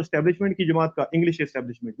مسلم لیگ کو اسٹیبلشمنٹ کی جماعت کا انگلش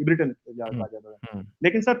اسٹیبلشمنٹ برٹن کہا جاتا تھا.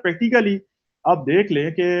 لیکن سر پریکٹیکلی آپ دیکھ لیں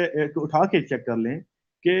کہ اٹھا کے چیک کر لیں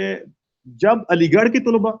کہ جب علی گڑھ کے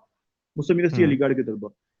طلباء, مسلم یونیورسٹی علی گڑھ کے طلباء,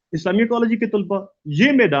 اسلامیہ کالجی کے طلباء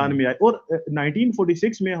یہ میدان میں آئے, اور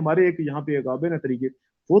 1946 میں ہمارے ایک یہاں پہ غابن طریقے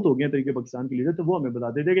فوت ہو گئے طریقے پاکستان کے لیڈر, تو وہ ہمیں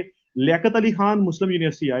بتاتے تھے کہ لیاقت علی خان مسلم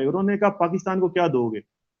یونیورسٹی آئے اور انہوں نے کہا پاکستان کو کیا دو گے,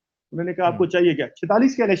 انہوں نے کہا آپ کو چاہیے کیا,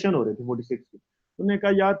 46 کے الیکشن ہو رہے تھے 46 کے, انہوں نے کہا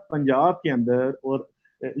یار پنجاب کے اندر اور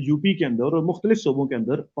یو پی کے اندر اور مختلف صوبوں کے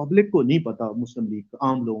اندر پبلک کو نہیں پتا مسلم لیگ کا,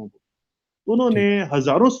 عام لوگوں کو, تو انہوں نے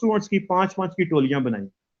ہزاروں اسٹوڈنٹس کی 5-5 کی ٹولیاں بنائی,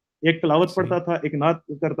 ایک تلاوت پڑھتا تھا, ایک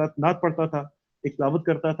نعت پڑھتا تھا, ایک تلاوت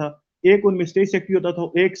کرتا تھا, ایک ان میں اسٹیج سیکٹری ہوتا تھا,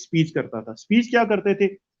 ایک سپیچ کرتا تھا. سپیچ کیا کرتے تھے,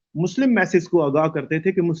 مسلم میسج کو آگاہ کرتے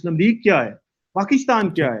تھے کہ مسلم لیگ کیا ہے, پاکستان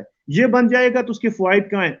کیا ہے, یہ بن جائے گا تو اس کے فوائد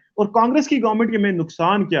کیا ہیں, اور کانگریس کی گورنمنٹ کے میں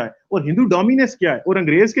نقصان کیا ہے, اور ہندو ڈومیننس کیا ہے, اور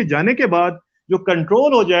انگریز کے جانے کے بعد جو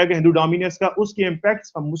کنٹرول ہو جائے گا ہندو ڈومیننس کا, اس کے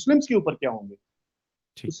امپیکٹس ہم مسلمس کے اوپر کیا ہوں گے.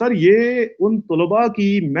 تو سر یہ ان طلباء کی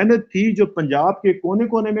محنت تھی جو پنجاب کے کونے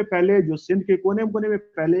کونے میں پہلے, جو سندھ کے کونے کونے میں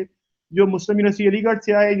پہلے, جو مسلم یونیورسٹی علی گڑھ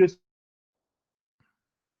سے آئے, جو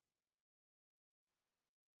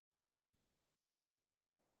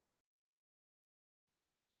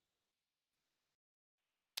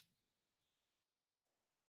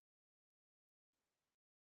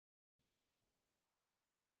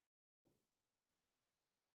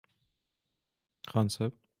خان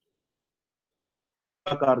صاحب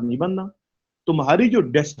کار نہیں بننا. تمہاری جو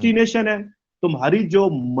ڈیسٹینیشن ہے, تمہاری جو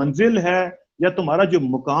منزل ہے, یا تمہارا جو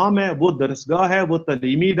مقام ہے, وہ درسگاہ ہے, وہ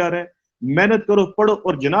تعلیمی ادارہ ہے. محنت کرو, پڑھو.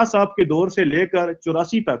 اور جناح صاحب کے دور سے لے کر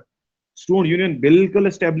 84 تک اسٹوڈنٹ یونین بالکل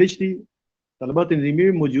اسٹیبلش تھی, طلبہ تنظیمیں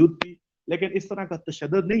بھی موجود تھی, لیکن اس طرح کا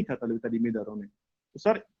تشدد نہیں تھا تعلیمی اداروں میں. تو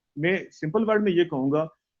سر میں سمپل ورڈ میں یہ کہوں گا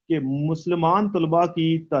کہ مسلمان طلباء کی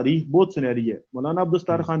تاریخ بہت سنہری ہے. مولانا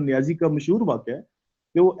عبدالستار خان نیازی کا مشہور واقعہ ہے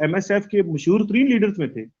کہ وہ ایم ایس ایف کے مشہور ترین لیڈرز میں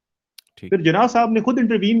تھے. پھر جناح صاحب نے خود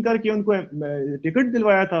انٹروین کر کے ان کو ٹکٹ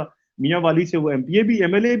دلوایا تھا میاں والی سے, وہ ایم پی اے بھی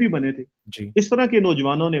ایم ایل اے بھی بنے تھے. اس طرح کے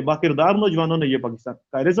نوجوانوں نے, باکردار نوجوانوں نے, یہ پاکستان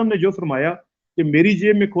قائرزم نے جو فرمایا کہ میری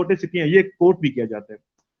جیب میں کھوٹے سکے ہیں, یہ کوٹ بھی کیا جاتا ہے.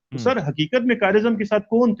 تو سر حقیقت میں قائرزم کے ساتھ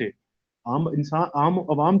کون تھے؟ عام انسان, عام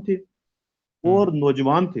عوام تھے اور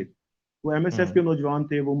نوجوان تھے. وہ ایم ایس ایف کے نوجوان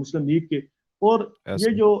تھے, وہ مسلم لیگ کے, اور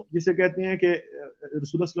یہ جو جسے کہتے ہیں کہ رسول اللہ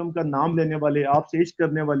علیہ وسلم کا نام لینے والے, آپ سے عشق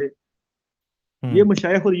کرنے والے, یہ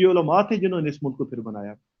مشائخ اور یہ علماء تھے جنہوں نے اس ملک کو پھر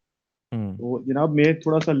بنایا. تو جناب میں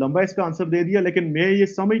تھوڑا سا لمبا اس کا آنسر دے دیا, لیکن میں یہ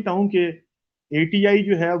سمجھتا ہوں کہ اے ٹی آئی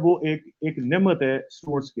جو ہے وہ ایک نعمت ہے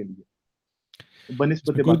اسٹوڈنٹس کے لیے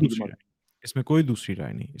بنسبت باقی جماعت. اس میں کوئی دوسری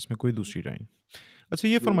رائے نہیں, اس میں کوئی دوسری رائے نہیں. اچھا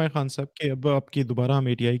یہ فرمائے خان صاحب کہ اب آپ کے دوبارہ ہم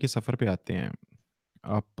اے ٹی آئی کے سفر پہ آتے ہیں.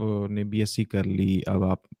 آپ نے بی ایس سی کر لی, اب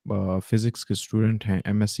آپ فزکس کے اسٹوڈنٹ ہیں,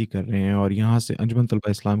 ایم ایس سی کر رہے ہیں, اور یہاں سے انجمن طلبہ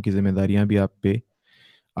اسلام کی ذمہ داریاں بھی آپ پہ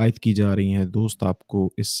عائد کی جا رہی ہیں. دوست آپ کو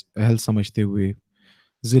اس اہل سمجھتے ہوئے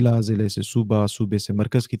ضلع سے صوبہ, صوبے سے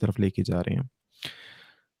مرکز کی طرف لے کے جا رہے ہیں.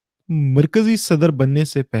 مرکزی صدر بننے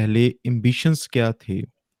سے پہلے ایمبیشنز کیا تھے؟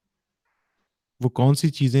 وہ کون سی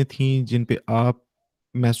چیزیں تھیں جن پہ آپ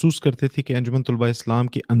محسوس کرتے تھے کہ انجمن طلبہ اسلام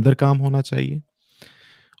کے اندر کام ہونا چاہیے,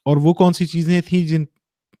 اور وہ کون سی چیزیں تھیں جن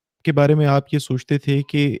کے بارے میں آپ یہ سوچتے تھے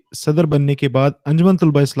کہ صدر بننے کے بعد انجمن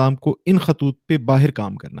طلبہ اسلام کو ان خطوط پہ باہر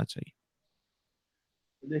کام کرنا چاہیے؟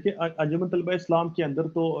 دیکھیں انجمن طلبہ اسلام کے اندر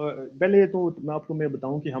تو پہلے تو میں آپ کو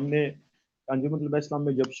بتاؤں کہ ہم نے انجمن طلبہ اسلام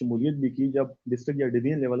میں جب شمولیت بھی کی, جب ڈسٹرکٹ یا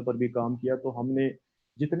ڈویژن لیول پر بھی کام کیا, تو ہم نے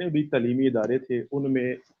جتنے بھی تعلیمی ادارے تھے ان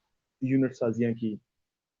میں یونٹ سازیاں کی,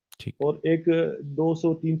 اور ایک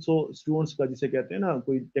 200-300 اسٹوڈنٹس کا جسے کہتے ہیں نا,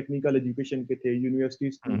 کوئی ٹیکنیکل ایجوکیشن کے تھے,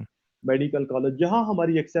 یونیورسٹیز تھی, میڈیکل کالج, جہاں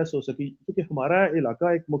ہماری ایکسیس ہو سکی, کیونکہ ہمارا علاقہ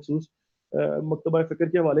ایک مخصوص مکتبہ فکر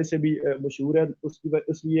کے حوالے سے بھی مشہور ہے,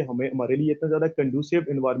 اس لیے ہمارے لیے اتنا زیادہ کنڈوسیو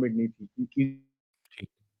انوائرمنٹ نہیں تھی.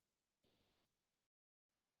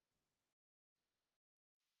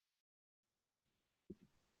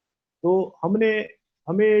 تو ہم نے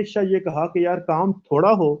ہمیشہ یہ کہا کہ یار کام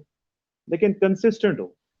تھوڑا ہو لیکن کنسسٹنٹ ہو,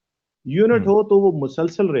 یونٹ ہو تو وہ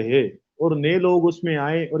مسلسل رہے, اور نئے لوگ اس میں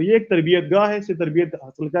آئیں, اور یہ ایک تربیت گاہ ہے, سے تربیت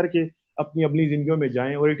حاصل کر کے اپنی زندگیوں میں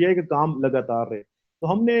جائیں, اور اے ٹی آئی کا کام لگاتار رہے.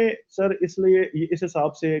 تو ہم نے سر اس لیے اس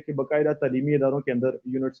حساب سے کہ باقاعدہ تعلیمی اداروں کے اندر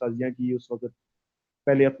یونٹ سازیاں کی اس وقت،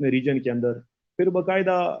 پہلے اپنے ریجن کے اندر، پھر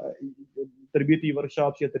باقاعدہ تربیتی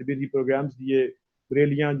ورکشاپس یا تربیتی پروگرامز دیے،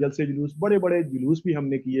 ریلیاں، جلسے جلوس، بڑے بڑے جلوس بھی ہم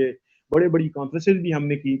نے کیے، بڑے بڑی کانفرنسز بھی ہم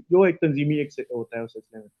نے کی، جو ایک تنظیمی ایک ہوتا ہے اس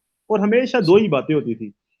سلسلے میں. اور ہمیشہ دو ہی باتیں ہوتی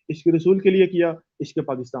تھی، عشق رسول کے لیے کیا، عشق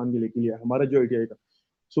پاکستان کے لیے کیا. ہمارا جو ITI کا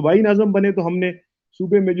صوبائی ناظم بنے تو ہم نے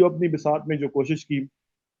صوبے میں جو اپنی بساط میں جو کوشش کی،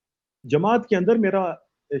 جماعت کے اندر میرا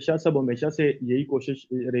شاہ صاحب ہمیشہ سے یہی کوشش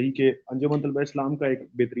رہی کہ انجمن طلبہ اسلام کا ایک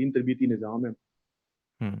بہترین تربیتی نظام ہے.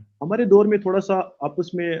 ہمارے دور میں تھوڑا سا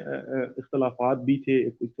آپس میں اختلافات بھی تھے،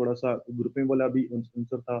 تھوڑا سا گروپنگ والا بھی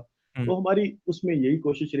عنصر تھا، تو ہماری اس میں یہی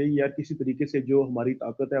کوشش رہی یار کسی طریقے سے جو ہماری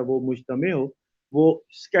طاقت ہے وہ مجتمع ہو، وہ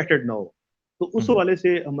اسکیٹرڈ نہ ہو. تو اس حوالے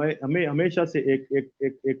سے ہمیں ہمیشہ سے ایک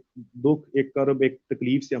دکھ، ایک کرب، ایک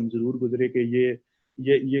تکلیف سے ہم ضرور گزرے کہ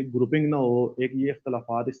یہ گروپنگ نہ ہو، ایک یہ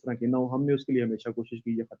اختلافات اس طرح کے نہ ہو. ہم نے اس کے لیے ہمیشہ کوشش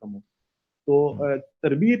کی یہ ختم ہو. تو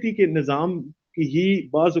تربیتی کے نظام کی ہی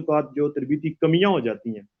بعض اوقات جو تربیتی کمیاں ہو جاتی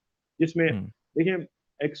ہیں، جس میں دیکھیں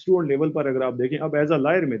ایک اسٹوڈنٹ لیول پر اگر آپ دیکھیں، اب ایز اے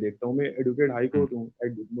لائر میں دیکھتا ہوں، میں ایڈوکیٹ ہائی کورٹ ہوں،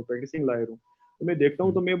 پریکٹسنگ لائر ہوں، تو میں دیکھتا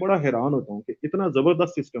ہوں تو میں بڑا حیران ہوتا ہوں کہ اتنا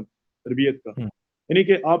زبردست سسٹم تربیت کا، یعنی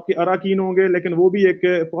کہ آپ کے اراکین ہوں گے لیکن وہ بھی ایک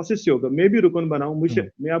پروسیس سے ہوگا. میں بھی رکن بناؤں،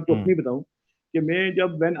 میں آپ کو اپنی بتاؤں کہ میں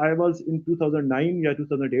جب وین آئی واز ان 2009 یا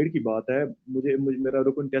 2008 کی بات ہے، میرا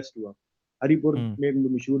رکن ٹیسٹ ہوا ہری پور میں،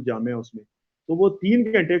 مشہور جامعہ اس میں، تو وہ 3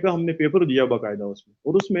 گھنٹے کا ہم نے پیپر دیا باقاعدہ اس میں.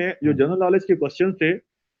 اور اس میں جو جنرل نالج کے کوشچن تھے،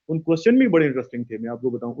 ان کوشچن بھی بڑے انٹرسٹنگ تھے. میں آپ کو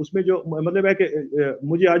بتاؤں اس میں جو مطلب ہے کہ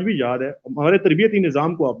مجھے آج بھی یاد ہے، ہمارے تربیتی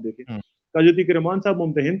نظام کو آپ دیکھیں، قاضی کرمان صاحب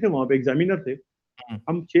ممتحن تھے، وہاں پہ ایگزامینر تھے،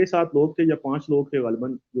 ہم 6-7 لوگ تھے یا 5 لوگ تھے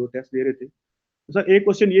غالباً جو ٹیسٹ دے رہے تھے. سر ایک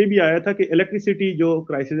کوشچن یہ بھی آیا تھا کہ الیکٹریسٹی جو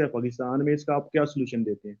کرائسس ہے پاکستان میں، اس کا آپ کیا سولوشن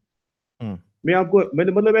دیتے ہیں. میں آپ کو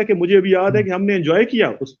مطلب ہے کہ مجھے ابھی یاد ہے کہ ہم نے انجوائے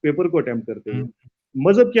کیا اس پیپر کو اٹیمپٹ کرتے ہوئے.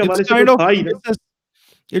 مذہب کے حوالے سے تو تھا ہی نا.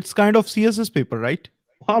 It's kind of CSS paper, right?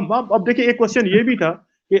 ہاں اب دیکھیں ایک کوشچن یہ بھی تھا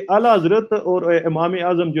کہ اعلیٰ حضرت اور امام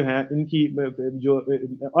اعظم جو ہیں، ان کی جو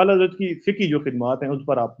اعلیٰ حضرت کی فقہی جو خدمات ہیں اس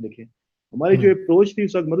پر آپ دیکھیں ہماری جو اپروچ تھی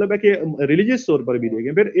اس وقت، مطلب ہے کہ ریلیجیس طور پر بھی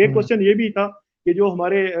دیکھیں. پھر ایک کوشچن یہ بھی تھا کہ جو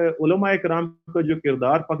ہمارے علماء کرام کا جو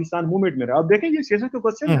کردار پاکستان موومنٹ میں رہا، آپ دیکھیں یہ سیاست کا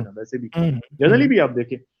کوشچن ہے نا، ویسے بھی جنرلی بھی آپ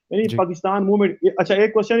دیکھیں، یعنی پاکستان موومنٹ. اچھا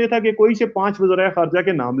ایک کوشچن یہ تھا کہ کوئی سے 5 وزرائے خارجہ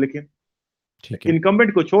کے نام لکھیں،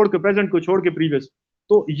 انکمبنٹ کو چھوڑ کے، پریزنٹ کو چھوڑ کے، پریویس.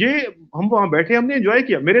 تو یہ ہم وہاں بیٹھے، ہم نے انجوائے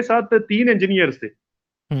کیا. میرے ساتھ 3 انجینئرز تھے،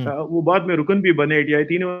 وہ بعد میں رکن بھی بنے ITI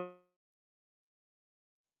تینوں.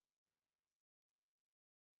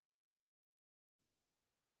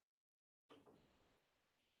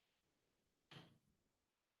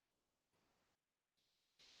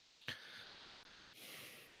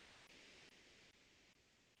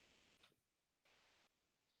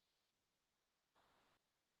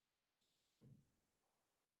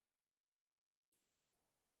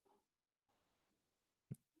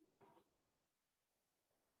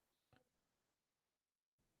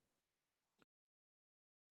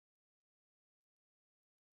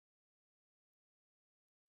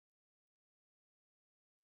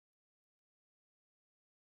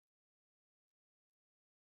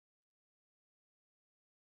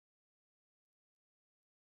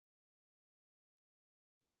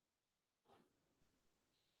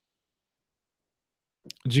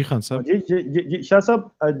 جی خان صاحب. جی شاہ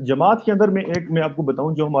صاحب، جماعت کے اندر میں آپ کو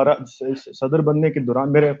بتاؤں، جو ہمارا صدر بننے کے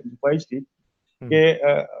دوران میرے خواہش تھی کہ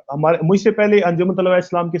مجھ سے پہلے انجمن طلبہ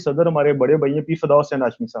اسلام کے صدر ہمارے بڑے بھائی ہیں پیر فدا حسین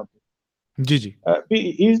ہاشمی صاحب تھے. جی جی.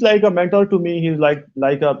 ہی is like a mentor to me, he is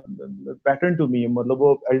like a pattern to me. مطلب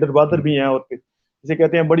وہ ایلڈر برادر بھی ہیں، اور جسے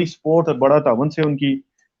کہتے ہیں بڑی سپورٹ اور بڑا تعاون سے ان کی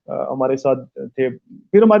ہمارے ساتھ تھے.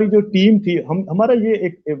 پھر ہماری جو ٹیم تھی، ہمارا یہ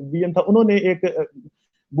ایک ویژن تھا. انہوں نے ایک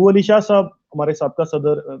بو علی شاہ صاحب ہمارے سابقہ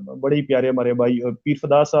صدر، بڑے ہی پیارے ہمارے بھائی، اور پیر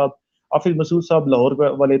فدا صاحب، حافظ مسعود صاحب لاہور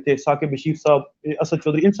والے تھے، ثاقب بشیر صاحب، اسد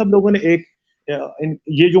چودھری، ان سب لوگوں نے ایک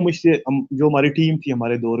یہ جو مجھ سے جو ہماری ٹیم تھی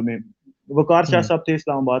ہمارے دور میں، وقار شاہ صاحب تھے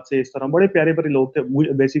اسلام آباد سے، اس طرح بڑے پیارے پیارے لوگ تھے.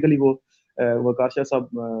 بیسیکلی وہ وقار شاہ صاحب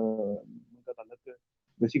کا تعلق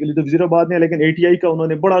بیسیکلی تو وزیر آباد میں، لیکن ATI کا انہوں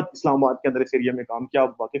نے بڑا اسلام آباد کے اندر اس ایریا میں کام کیا،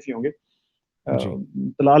 آپ واقف ہی ہوں گے.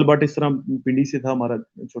 طلال بٹ اس طرح پنڈی سے تھا، ہمارا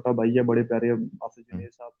چھوٹا بھائی ہے، بڑے پیارے حافظ جنید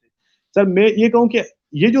صاحب تھے. سر میں یہ کہوں کہ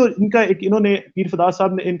یہ جو ان کا ایک، انہوں نے پیر فدا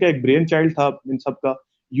صاحب نے، ان کا ایک برین چائلڈ تھا ان سب کا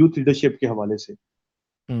یوتھ لیڈرشپ کے حوالے سے.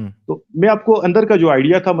 تو میں آپ کو اندر کا جو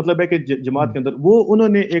آئیڈیا تھا، مطلب ہے کہ جماعت کے اندر وہ انہوں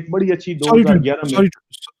نے ایک بڑی اچھی 2011 میں.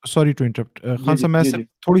 سوری ٹو انٹرپٹ خان صاحب، میں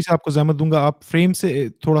تھوڑی سی آپ کو زحمت دوں گا، آپ فریم سے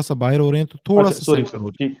تھوڑا سا باہر ہو رہے ہیں، تو تھوڑا سا سوری سر،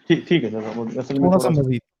 ٹھیک ہے سر، تھوڑا سا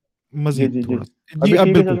مزید تھوڑا سا. جی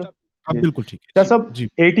اب بالکل ٹھیک ہے. سب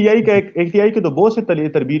ATI کا ATI کے تو بہت سے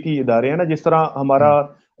تربیتی ادارے ہیں نا، جس طرح ہمارا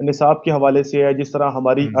نصاب کے حوالے سے ہے، جس طرح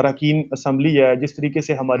ہماری اراکین اسمبلی ہے، جس طریقے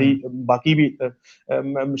سے ہماری باقی بھی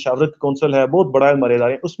مشاورت کونسل ہے، بہت بڑا ہمارے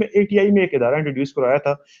ادارے. اس میں اے ٹی آئی میں ایک ادارہ انٹروڈیوس کرایا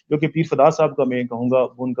تھا جو کہ پیر فدا صاحب کا میں کہوں گا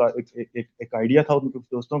ان کا ایک آئیڈیا تھا ان کے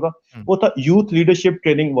دوستوں کا. وہ تھا یوتھ لیڈرشپ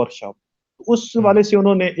ٹریننگ ورکشاپ. اس والے سے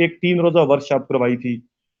انہوں نے ایک 3 روزہ ورکشاپ کروائی تھی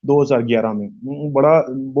 2011 میں.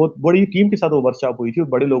 بہت بڑی ٹیم کے ساتھ وہ ورکشاپ ہوئی تھی،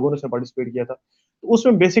 بڑے لوگوں نے اس میں پارٹیسپیٹ کیا تھا. تو اس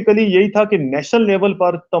میں بیسیکلی یہی تھا کہ نیشنل لیول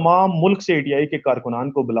پر تمام ملک سے اے ٹی آئی کے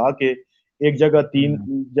کارکنان کو بلا کے ایک جگہ 3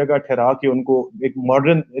 جگہ ٹھہرا کے ان کو ایک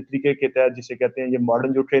ماڈرن طریقے کے تحت، جسے کہتے ہیں یہ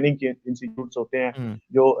ماڈرن جو ٹریننگ کے انسٹیٹیوٹس ہوتے ہیں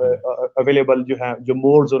جو اویلیبل جو ہیں، جو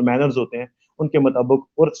موڈز اور مینرز ہوتے ہیں ان کے مطابق.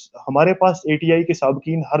 اور ہمارے پاس اے ٹی آئی کے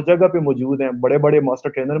سابقین ہر جگہ پہ موجود ہیں، بڑے بڑے ماسٹر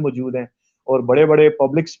ٹرینر موجود ہیں اور بڑے بڑے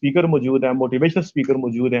پبلک اسپیکر موجود ہیں، موٹیویشنل اسپیکر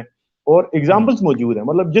موجود ہیں اور ایگزامپلس موجود ہیں،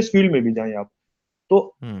 مطلب جس فیلڈ میں بھی جائیں آپ.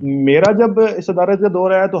 تو میرا جب صدارت کا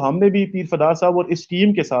دور آیا تو ہم نے بھی پیر فدا صاحب اور اس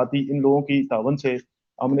ٹیم کے ساتھ ہی ان لوگوں کی تعاون سے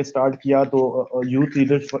ہم نے سٹارٹ کیا. تو یوتھ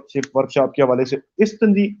لیڈرشپ ورکشاپ کے حوالے سے اس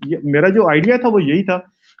تنظیم میرا جو آئیڈیا تھا وہ یہی تھا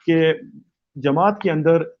کہ جماعت کے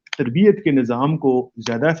اندر تربیت کے نظام کو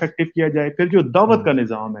زیادہ افیکٹو کیا جائے، پھر جو دعوت کا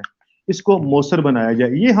نظام ہے اس کو مؤثر بنایا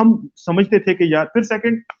جائے. یہ ہم سمجھتے تھے کہ یار پھر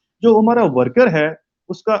سیکنڈ جو ہمارا ورکر ہے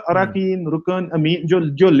اس کا اراکین، رکن، امین،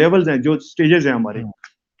 جو لیولز ہیں، جو سٹیجز ہیں ہمارے،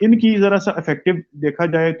 ان کی ذرا سا افیکٹو دیکھا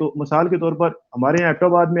جائے. تو مثال کے طور پر ہمارے یہاں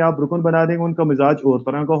ایبٹ میں آپ رکن بنا دیں گے، ان کا مزاج اور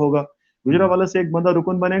طرح کا ہوگا. گجرانوالہ سے ایک بندہ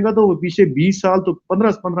رکن بنے گا تو وہ پیچھے 20 سال تو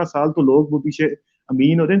 15 سال تو لوگ وہ پیچھے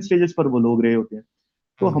امین اور ان سٹیجز پر وہ لوگ رہے ہوتے ہیں.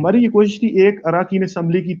 تو ہماری یہ کوشش تھی ایک اراکین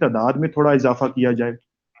اسمبلی کی تعداد میں تھوڑا اضافہ کیا جائے،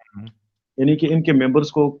 یعنی کہ ان کے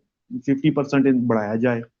ممبرز کو 50% بڑھایا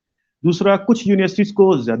جائے. دوسرا، کچھ یونیورسٹیز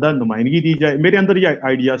کو زیادہ نمائندگی دی جائے. میرے اندر یہ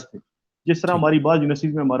آئیڈیاز تھے، جس طرح ہماری بعض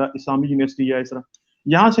یونیورسٹیز میں ہمارا اسلامی یونیورسٹی ہے، اس طرح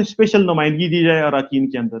یہاں سے اسپیشل نمائندگی دی جائے اراکین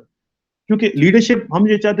کے اندر. کیونکہ لیڈرشپ ہم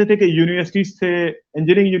یہ چاہتے تھے کہ یونیورسٹیز تھے،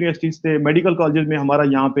 انجینئرنگ یونیورسٹیز تھے، میڈیکل کالجز میں ہمارا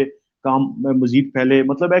یہاں پہ کام مزید پھیلے.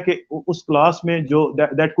 مطلب ہے کہ اس کلاس میں جو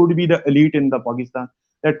that could be the elite in the Pakistan,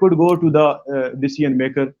 that could go to the decision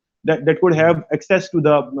maker, that could have access to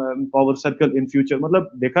the power circle in future.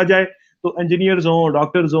 مطلب دیکھا جائے تو انجینئرز ہوں،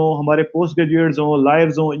 ڈاکٹرز ہوں، ہمارے پوسٹ گریجویٹس ہوں،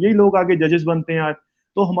 لائرز ہوں، یہی لوگ آگے ججز بنتے ہیں.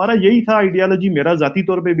 تو ہمارا یہی تھا آئیڈیالوجی، میرا ذاتی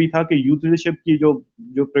طور پہ بھی تھا کہ یوتھ لیڈرشپ کی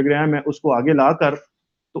جو پروگرام ہے اس کو آگے لا کر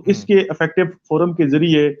تو اس کے افیکٹو فورم کے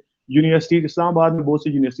ذریعے یونیورسٹیز، اسلام آباد میں بہت سی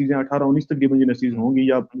یونیورسٹیز ہیں، 18-19 تقریباً یونیورسٹیز ہوں گی،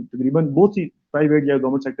 یا تقریباً بہت سی پرائیویٹ یا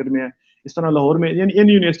گورنمنٹ سیکٹر میں ہے. اس طرح لاہور میں، یعنی ان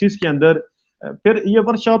یونیورسٹیز کے اندر پھر یہ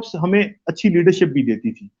ورکشاپس ہمیں اچھی لیڈرشپ بھی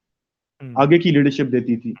دیتی تھی، آگے کی لیڈرشپ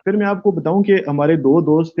دیتی تھی. پھر میں آپ کو بتاؤں کہ ہمارے 2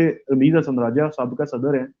 دوست تھے، رمیز حسن راجہ سابقہ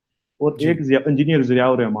صدر ہیں اور ایک انجینئر ضیاء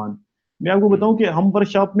الرحمان. میں آپ کو بتاؤں کہ ہم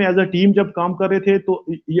ورکشاپ میں ایز اے ٹیم جب کام کر رہے تھے تو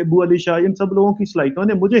یہ ابو علی شاہ، ان سب لوگوں کی صلاحیتوں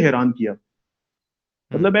نے مجھے حیران کیا.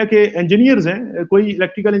 مطلب ہے کہ انجینئرز ہیں، کوئی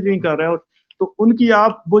الیکٹریکل انجینئرنگ کر رہا ہے تو ان کی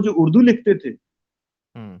آپ وہ جو اردو لکھتے تھے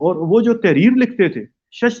اور وہ جو تحریر لکھتے تھے،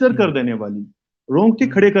 ششدر کر دینے والی، رونگٹے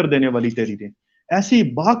کھڑے کر دینے والی تحریریں، ایسی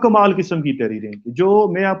با کمال قسم کی تحریریں جو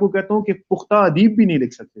میں آپ کو کہتا ہوں کہ پختہ ادیب بھی نہیں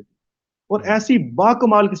لکھ سکتے تھے، اور ایسی با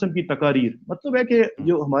کمال قسم کی تقاریر. مطلب ہے کہ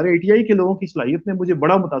جو ہمارے اے ٹی آئی کے لوگوں کی صلاحیت نے مجھے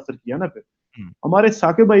بڑا متاثر کیا نا. پھر ہمارے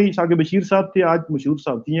ثاقب بشیر صاحب تھے، آج مشہور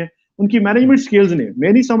صحافی ہیں، ان کی مینجمنٹ سکلز نے،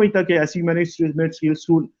 میں نہیں سمجھتا کہ ایسی مینجمنٹ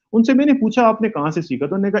سکلز، ان سے میں نے پوچھا آپ نے کہاں سے سیکھا،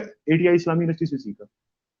 تو انہوں نے کہا اے ٹی آئی اسلامی یونیورسٹی سے سیکھا.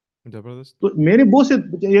 تو میرے بہت سے،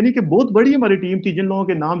 یعنی کہ بہت بڑی ہماری ٹیم تھی، جن لوگوں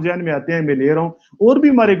کے نام ذہن میں آتے ہیں میں لے رہا ہوں، اور بھی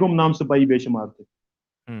ہمارے گمنام سپاہی بے شمار تھے.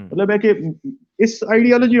 مطلب ہے کہ اس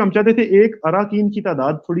آئیڈیالوجی ہم چاہتے تھے ایک اراکین کی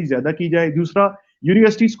تعداد تھوڑی زیادہ کی جائے، دوسرا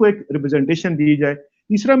یونیورسٹیز کو ایک ریپرزنٹیشن دی جائے،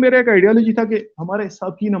 تیسرا میرا ایک آئیڈیالوجی تھا کہ ہمارے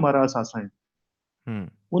سابقین ہمارا اثاثہ ہیں،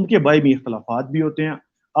 ان کے بائی بھی اختلافات بھی ہوتے ہیں،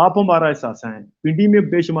 آپ ہمارا اثاثہ ہیں، پنڈی میں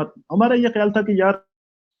بے شمار. ہمارا یہ خیال تھا کہ یار،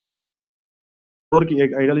 اور کی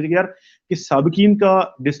ایک آئیڈیالوجی یار کہ سابقین کا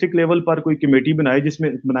ڈسٹرکٹ لیول پر کوئی کمیٹی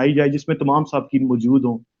بنائی جائے جس میں تمام سابقین موجود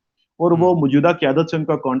ہوں اور وہ موجودہ قیادت سے ان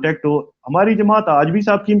کا کانٹیکٹ ہو. ہماری جماعت آج بھی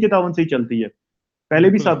سابقین کے تعاون سے ہی چلتی ہے، پہلے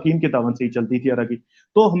بھی سابقین کے تعاون سے ہی چلتی تھی اراکی.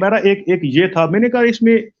 تو ہمارا ایک یہ تھا. میں نے کہا اس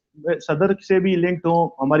میں صدر سے بھی لنکڈ ہوں،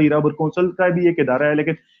 ہماری رابر کونسل کا بھی ایک ادارہ ہے،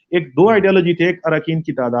 لیکن ایک 2 آئیڈیالوجی تھے. ایک اراکین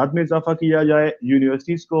کی تعداد میں اضافہ کیا جائے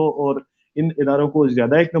یونیورسٹیز کو اور ان اداروں کو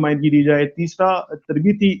زیادہ ایک نمائندگی دی جائے. تیسرا،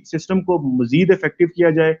 تربیتی سسٹم کو مزید افیکٹو کیا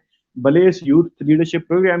جائے، بھلے اس یوتھ لیڈرشپ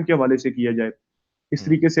پروگرام کے حوالے سے کیا جائے، اس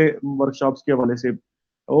طریقے سے ورکشاپس کے حوالے سے.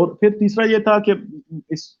 اور پھر تیسرا یہ تھا کہ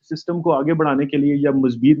اس سسٹم کو آگے بڑھانے کے لیے یا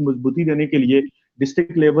مضبوطی دینے کے لیے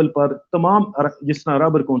ڈسٹرکٹ لیول پر تمام، جس طرح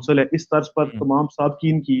رابر کونسل ہے اس طرز پر تمام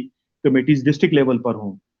سابقین کی کمیٹیز ڈسٹرکٹ لیول پر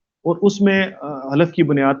ہوں اور اس میں حلف کی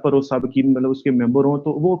بنیاد پر وہ سابقین مطلب اس کے ممبر ہوں،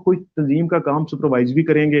 تو وہ کوئی تنظیم کا کام سپروائز بھی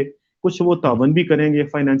کریں گے، کچھ وہ تعاون بھی کریں گے،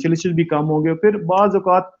 فائنینشیل ایشوز بھی کام ہوں گے. پھر بعض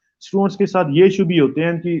اوقات اسٹوڈنٹس کے ساتھ یہ ایشو بھی ہوتے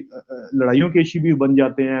ہیں کہ لڑائیوں کے ایشو بھی بن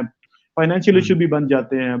جاتے ہیں، فائنینشیل ایشو بھی بن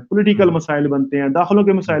جاتے ہیں, پولیٹیکل مسائل بنتے ہیں, داخلوں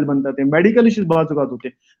کے مسائل بن جاتے ہیں, میڈیکل ایشوز بعض اوقات ہوتے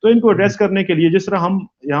ہیں. تو ان کو ایڈریس کرنے کے لیے جس طرح ہم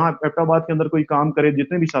یہاں ایبٹ آباد کے اندر کوئی کام کرے,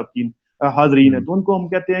 جتنے بھی صابقین حاضرین ہیں, تو ان کو ہم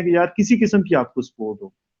کہتے ہیں کہ یار کسی قسم کی آپ کو سپورٹ ہو.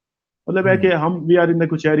 مطلب ہے کہ ہم وی آر ان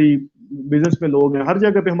کچہری بزنس میں لوگ ہیں, ہر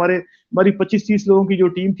جگہ پہ ہماری 25-30 لوگوں کی جو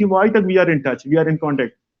ٹیم تھی وہ آج تک we are in touch, we are in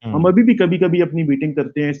contact. ہم ابھی بھی کبھی کبھی اپنی میٹنگ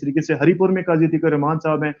کرتے ہیں. اس طریقے سے ہری پور میں قاضی عتیق الرحمان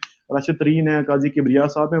صاحب ہیں, راشد ترین ہیں, قاضی کبریا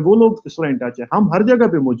صاحب ہیں, وہ لوگ اس طرح ان ٹچ ہیں. ہم ہر جگہ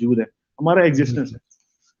پہ موجود ہیں, ہمارا ایگزسٹنس ہے.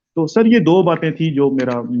 تو سر یہ 2 باتیں تھیں جو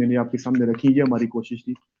میں نے آپ کے سامنے رکھی, یہ ہماری کوشش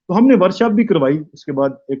تھی. تو ہم نے ورکشاپ بھی کروائی اس کے بعد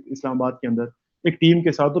ایک اسلام آباد کے اندر ایک ٹیم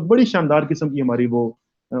کے ساتھ, اور بڑی شاندار قسم کی ہماری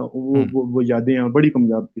وہ یادیں ہیں, بڑی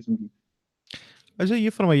کامیاب قسم کی. اچھا یہ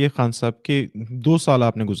فرمائیے خان صاحب کہ 2 سال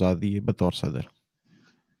آپ نے گزار دیے بطور صدر,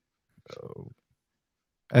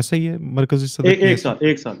 ایسا ہی ہے مرکزی صدر کی حیثیت؟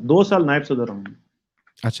 ایک سال 2 سال نائب صدر رہا ہوں.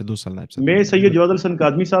 اچھا 2 سال نائب صدر میں رہے سید ہیں. جواد الحسن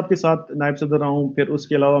کاظمی صاحب کے ساتھ نائب صدر رہا ہوں, پھر اس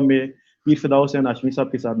کے علاوہ میں پیر فدا حسین ہاشمی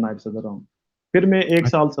صاحب کے ساتھ نائب صدر رہا ہوں, پھر میں 1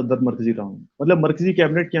 سال صدر مرکزی رہا ہوں. مطلب مرکزی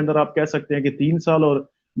کیبنٹ کے اندر آپ کہہ سکتے ہیں کہ 3 سال, اور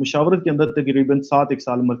مشاورت کے اندر تقریباً 7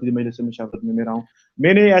 سال مرکزی مجلس مشاورت میں رہا ہوں.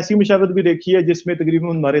 میں نے ایسی مشاورت بھی دیکھی ہے جس میں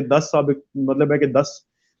تقریباً ہمارے 10 سابق, مطلب ہے کہ 10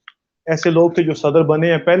 ایسے لوگ تھے جو صدر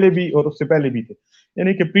بنے ہیں پہلے بھی اور اس سے پہلے بھی تھے,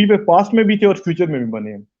 یعنی کہ پاسٹ میں بھی تھے اور فیوچر میں بھی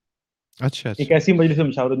بنے ہیں. اچھا ایک اچھا. ایسی مجلس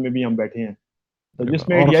مشاورت میں بھی ہم بیٹھے ہیں تو ارے جس واہ.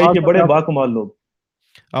 میں اور ADI خان کے صاحب بڑے باکمال لوگ.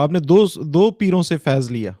 آپ نے دو پیروں سے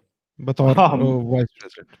فیض لیا بطور ہاں وائس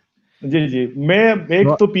پریزیڈنٹ. جی میں ایک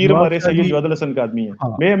تو پیر نواب ہمارے شاہ سید جی. جواد الحسن کاظمی ہیں.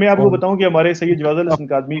 ہاں. میں آپ کو اور بتاؤں کہ ہمارے سید جواد الحسن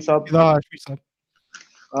کاظمی صاحب فدا ہاشمی صاحب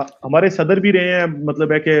ہمارے صدر بھی رہے ہیں.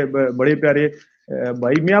 مطلب ہے کہ بڑے پیارے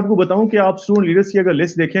بھائی, میں آپ کو بتاؤں کہ آپ اسٹوڈنٹ لیڈرس کی اگر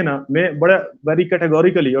لسٹ دیکھیں نا, میں بڑا ویری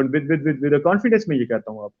کیٹیگوریکلی اور ود کانفیڈنس میں یہ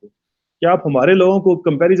کہتا ہوں آپ کو کہ آپ ہمارے لوگوں کو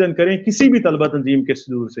کمپیریزن کریں کسی بھی طلبہ تنظیم کے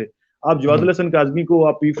صدور سے. آپ جواد الحسن کاظمی کو,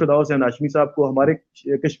 آپ پیر فدا حسین ہاشمی صاحب کو, ہمارے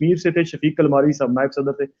کشمیر سے تھے شفیق کلماری صاحب نائب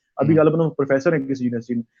صدر تھے, ابھی غالباً پروفیسر ہیں کسی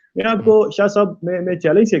یونیورسٹی میں. میں آپ کو شاہ صاحب میں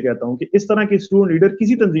چیلنج سے کہتا ہوں کہ اس طرح کے اسٹوڈنٹ لیڈر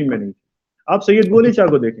کسی تنظیم میں نہیں تھے. آپ سید ابو علی شاہ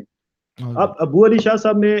کو دیکھیں, آپ ابو علی شاہ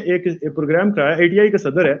صاحب نے ایک پروگرام کرایا, ADI کا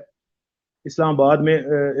صدر ہے اسلام آباد میں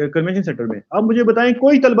کنونشن سینٹر میں. آپ مجھے بتائیں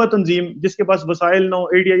کوئی طلبہ تنظیم جس کے پاس وسائل نہ ہو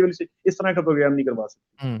ADI والی سے اس طرح کا پروگرام نہیں کروا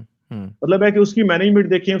سکتی. مطلب ہے کہ اس کی مینجمنٹ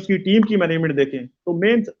دیکھیں, اس کی ٹیم کی مینجمنٹ دیکھیں. تو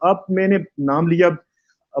میں نے نام لیا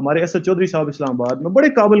ہمارے اسد چودھری صاحب اسلام آباد میں, بڑے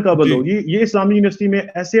قابل لوگ, یہ اسلامی یونیورسٹی میں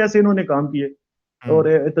ایسے انہوں نے کام کیے, اور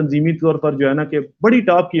تنظیمی طور پر جو ہے نا کہ بڑی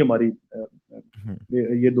ٹاپ کی ہماری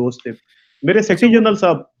یہ دوست تھے. میرے سیکرٹری جنرل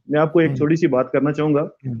صاحب, میں آپ کو ایک چھوٹی سی بات کرنا چاہوں گا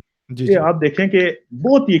کہ آپ دیکھیں کہ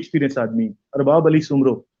بہت ہی ایکسپیرینس آدمی ارباب علی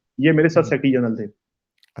سمرو, یہ میرے ساتھ سیکرٹری جنرل تھے.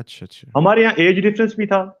 اچھا اچھا. ہمارے یہاں ایج ڈفرینس بھی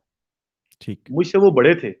تھا, ٹھیک. مجھ سے وہ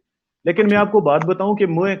بڑے تھے, لیکن میں آپ کو بات بتاؤں کہ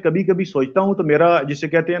میں کبھی کبھی سوچتا ہوں تو میرا جسے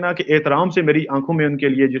کہتے ہیں نا کہ احترام سے میری آنکھوں میں ان کے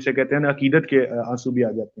لیے جسے کہتے ہیں نا عقیدت کے آنسو بھی آ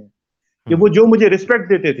جاتے ہیں کہ وہ جو مجھے رسپیکٹ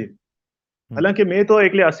دیتے تھے. حالانکہ میں تو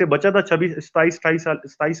ایک لحاظ سے بچہ تھا,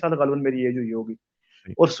 27 سال غالباً میری ایج ہوئی ہوگی.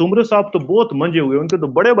 اور سمرو صاحب تو بہت منجے ہوئے, ان کے تو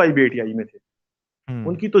بڑے بھائی بھی ATI میں تھے.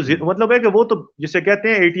 ان کی تو مطلب ہے کہ وہ تو جسے کہتے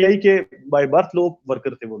ہیں ATI کے بائی برتھ لوگ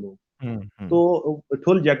ورکر تھے وہ لوگ. تو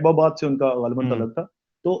ٹھول جیکب آباد سے ان کا غالباً تعلق تھا.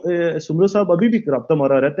 تو سمرو صاحب ابھی بھی رابطہ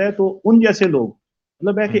ہمارا رہتا ہے. تو ان جیسے لوگ,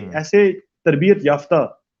 مطلب ہے کہ ایسے تربیت یافتہ,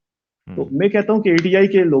 تو میں کہتا ہوں کہ ATI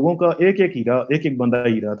کے لوگوں کا ایک بندہ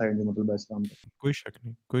ہیرا تھا مطلب اسلام کا. کوئی شک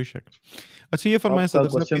نہیں, کوئی شک نہیں. اچھا یہ فرمائیں آپ کا صدر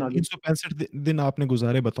صاحب کہ کوشچن آگے. 365 دن آپ نے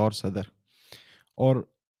گزارے بطور صدر, اور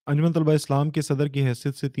انجمن طلبہ اسلام کے صدر کی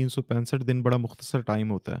حیثیت سے 365 دن بڑا مختصر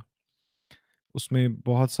ٹائم ہوتا ہے. اس میں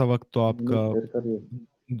بہت سا وقت تو آپ کا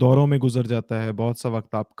دوروں میں گزر جاتا ہے, بہت سا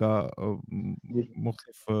وقت آپ کا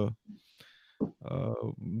مختلف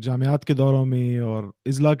جامعات کے دوروں میں اور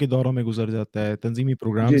اضلاع کے دوروں میں گزر جاتا ہے, تنظیمی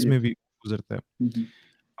پروگرامز میں بھی گزرتا ہے.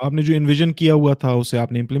 آپ نے جو انویژن کیا ہوا تھا اسے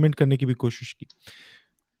آپ نے امپلیمنٹ کرنے کی بھی کوشش کی.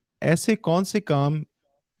 ایسے کون سے کام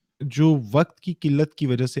جو وقت کی قلت کی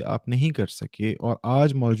وجہ سے آپ نہیں کر سکے اور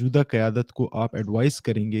آج موجودہ قیادت کو آپ ایڈوائز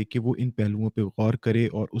کریں گے کہ وہ ان پہلوؤں پہ غور کرے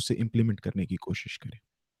اور اسے امپلیمنٹ کرنے کی کوشش کرے؟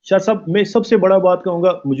 شاہ صاحب, میں سب سے بڑا بات کہوں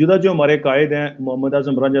گا, موجودہ جو ہمارے قائد ہیں محمد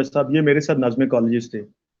اعظم رنجا صاحب, یہ میرے ساتھ ناظم کالجز تھے.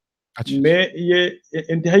 میں یہ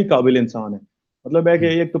انتہائی قابل انسان ہے. مطلب ہے کہ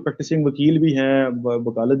ایک تو پریکٹسنگ وکیل بھی ہیں,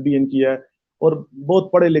 وکالت بھی ان کی ہے, اور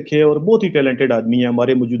بہت پڑھے لکھے اور بہت ہی ٹیلنٹڈ آدمی ہیں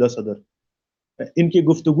ہمارے موجودہ صدر. ان کی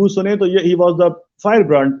گفتگو سنیں تو یہ ہی was the fire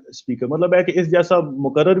brand speaker. مطلب ہے کہ اس جیسا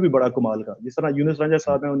مقرر بھی بڑا کمال کا, جس طرح یونس رنجا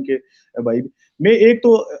صاحب ہیں ان کے بھائی. میں ایک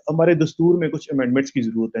تو ہمارے دستور میں کچھ امینڈمنٹس کی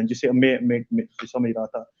ضرورت ہے, جسے میں سمجھ رہا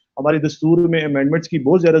تھا ہمارے دستور میں امینڈمنٹس کی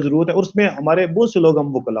بہت زیادہ ضرورت ہے, اور اس میں ہمارے بہت سے لوگ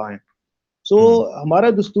ہم وکلا ہیں. سو ہمارا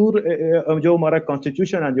دستور جو ہمارا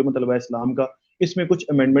کانسٹیٹیوشن ہے جو مطلب اسلام کا, اس میں کچھ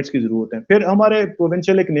امینڈمنٹس کی ضرورت ہے. پھر ہمارے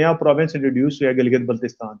پروونشل ایک نیا پروونس انٹروڈیوس ہوا گلگت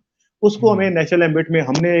بلتستان, اس کو ہمیں نیشنل ایمبٹ میں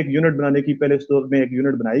ہم نے ایک یونٹ بنانے کی پہلے اس دور میں ایک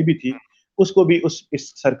یونٹ بنائی بھی تھی، اس کو بھی اس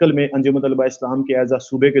سرکل میں انجمن طلبہ اسلام کے ایز اے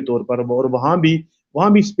صوبے کے طور پر، اور وہاں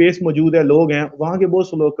بھی اسپیس موجود ہے، لوگ ہیں وہاں کے بہت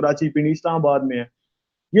سے لوگ کراچی پنڈی اسلام آباد میں ہیں.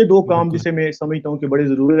 یہ دو کام بالکل جسے میں سمجھتا ہوں کہ بڑی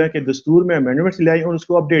ضرورت ہے کہ دستور میں امینڈمنٹس لے آئیں اور اس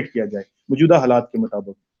کو اپڈیٹ کیا جائے موجودہ حالات کے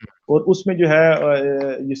مطابق. اور اس میں جو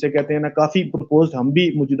ہے جسے کہتے ہیں نا کافی پرپوزڈ، ہم بھی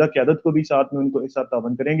موجودہ قیادت کو بھی ساتھ میں ان کو ایک ساتھ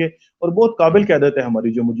تعاون کریں گے، اور بہت قابل قیادت ہے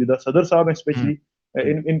ہماری جو موجودہ صدر صاحب ہیں اسپیشلی،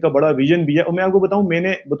 ان کا بڑا ویژن بھی ہے. اور میں آپ کو بتاؤں میں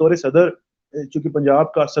نے بطور صدر چونکہ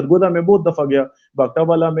پنجاب کا سرگودا میں بہت دفعہ گیا، باگٹا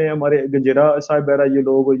والا میں ہمارے گنجیرا صاحب بہرا یہ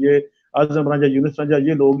لوگ، یہ اعظم رانجا یونس رانجا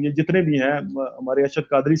یہ لوگ، یہ جتنے بھی ہیں ہمارے ارشد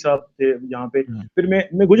قادری صاحب تھے یہاں پہ. پھر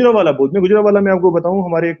میں گجرا والا میں آپ کو بتاؤں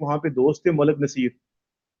ہمارے ایک وہاں پہ دوست تھے ملک نصیر،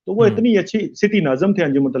 تو وہ اتنی اچھی سٹی ناظم تھے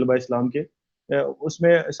انجمن طلبہ اسلام کے، اس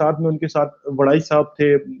میں ساتھ میں ان کے ساتھ وڑائی صاحب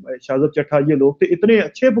تھے، شاہزب چٹھا، یہ لوگ تھے، اتنے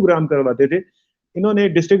اچھے پروگرام کرواتے تھے. انہوں نے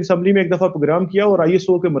ڈسٹرکٹ اسمبلی میں ایک دفعہ پروگرام کیا اور آئی ایس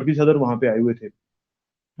او کے مرکزی صدر وہاں پہ آئے ہوئے تھے.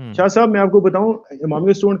 شاہ صاحب میں آپ کو بتاؤں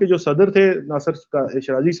امامی اسٹوڈنٹ کے جو صدر تھے ناصر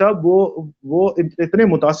شرازی صاحب، وہ اتنے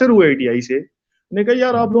متاثر ہوئے اے ٹی آئی سے، نے کہا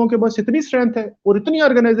یار آپ لوگوں کے پاس اتنی اسٹرینتھ ہے اور اتنی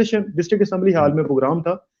آرگنائزیشن. ڈسٹرکٹ اسمبلی ہال میں پروگرام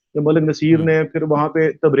تھا، ملک نصیر نے، پھر وہاں پہ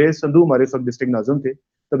تبریز سندھو ہمارے سب ڈسٹرکٹ ناظم تھے،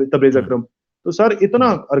 تبریز اکرم. تو سر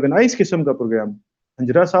اتنا آرگنائز قسم کا پروگرام.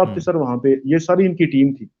 ہنجرا صاحب تھے سر وہاں پہ، یہ ساری ان کی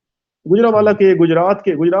ٹیم تھی. گجرانوالہ کے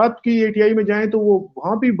گجرات کی اے ٹی آئی میں جائیں تو وہ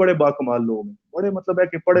وہاں بھی بڑے باکمال لوگ ہیں، بڑے مطلب ہے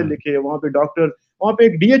کہ پڑھے لکھے، وہاں پہ ڈاکٹر، وہاں پہ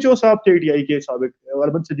ایک ڈی ایچ او صاحب تھے اے ٹی آئی کے سابق،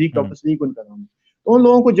 اربن صدیق، ڈاکٹر صدیق ان کا نام ہے. تو ان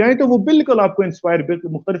لوگوں کو جائیں تو وہ بالکل آپ کو انسپائر، بالکل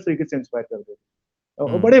مختلف طریقے سے انسپائر کر دیتے،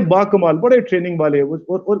 اور بڑے باکمال، بڑے ٹریننگ والے،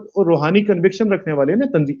 اور روحانی کنوکشن رکھنے والے نا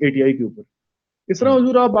اے ٹی آئی کے اوپر. اس طرح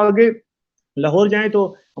حضور آپ آگے لاہور جائیں تو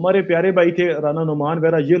ہمارے پیارے بھائی تھے رانا نعمان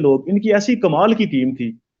وغیرہ، یہ لوگ، ان کی ایسی کمال کی ٹیم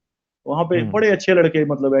تھی وہاں پہ، بڑے اچھے لڑکے،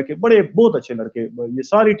 مطلب ہے کہ بڑے بہت اچھے لڑکے، یہ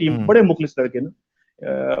ساری ٹیم بڑے مخلص لڑکے نا.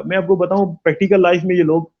 میں آپ کو بتاؤں پریکٹیکل لائف میں یہ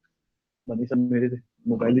لوگ بنی سب میرے تھے.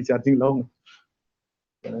 موبائل کی چارجنگ لاؤں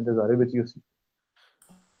انتظار بچی اسی.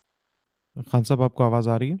 خان صاحب آپ کو آواز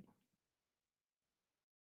آ رہی ہے؟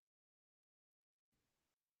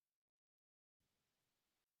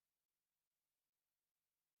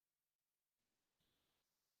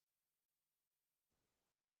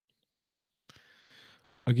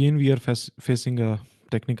 Again we are facing a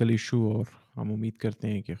technical issue, اور ہم امید کرتے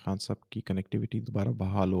ہیں کہ خان صاحب کی کنیکٹیوٹی دوبارہ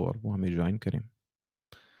بحال ہو اور وہ ہمیں جوائن کریں.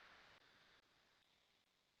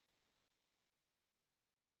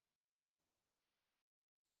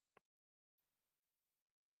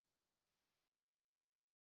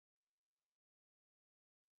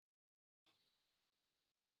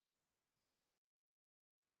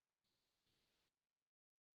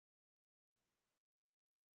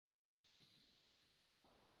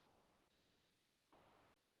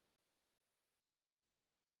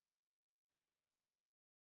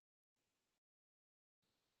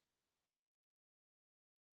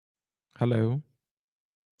 ہلو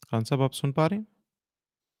خان صاحب، آپ سن پا رہے ہیں؟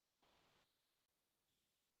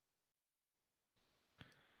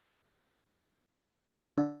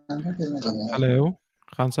 ہلو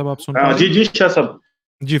خان صاحب، آپ سن پا رہے جی ہیں؟ جی شاہ صاحب.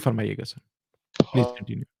 جی فرمائیے گا سر، پلیز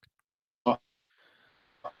کنٹینیو.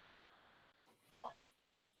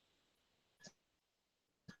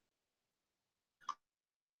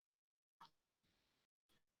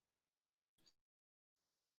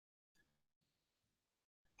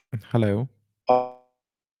 ہلو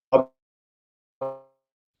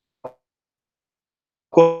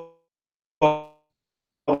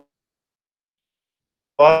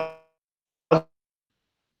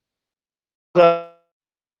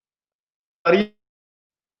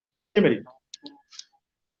میری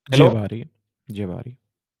جی ہیلو. اب آ رہی ہے، جی اب آ رہی ہے.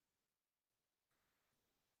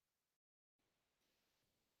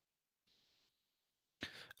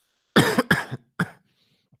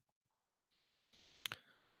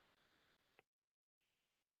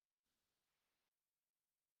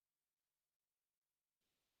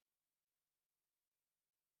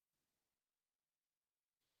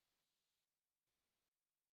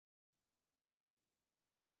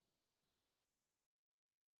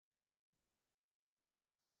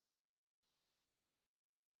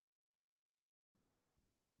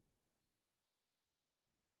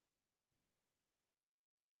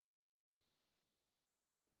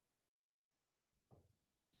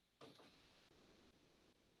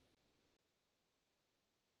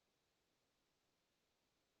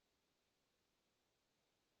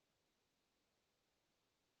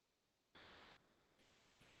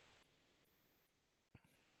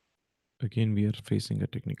 Again, we are facing a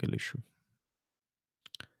technical issue.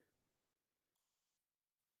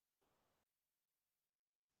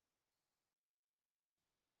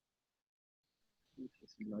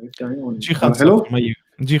 جی خان صاحب ہیلو. فرمائیے.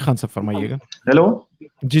 जी, खान साहब फरमाइएगा। हेलो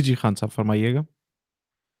जी, जी, खान साहब फरमाइएगा।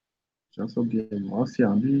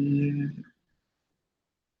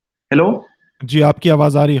 हेलो जी, आपकी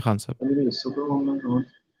आवाज़ आ रही है खान साहब।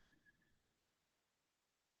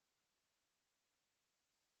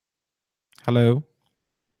 हेलो?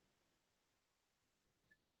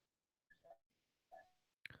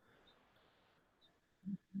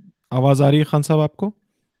 आवाज़ आ रही है खान साहब आपको?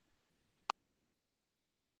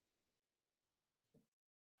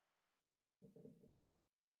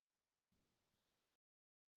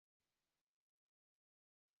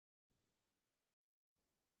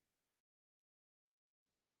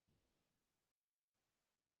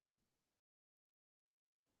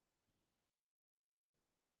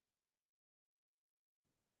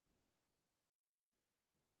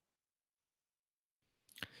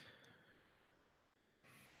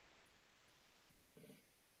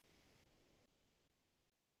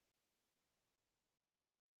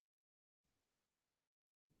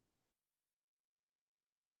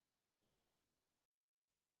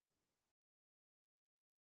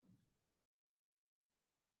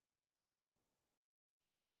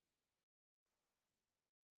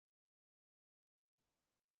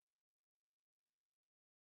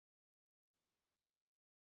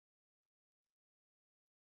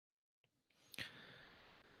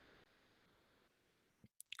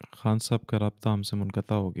 खान साहब का राब्ता हमसे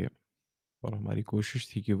मुनक़ता हो गया और हमारी कोशिश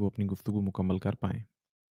थी कि वो अपनी गुफ्तगू मुकम्मल कर पाएँ।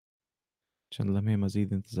 चंद लम्हे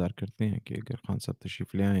मज़ीद इंतज़ार करते हैं कि अगर खान साहब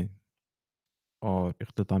तशरीफ़ ले आएँ और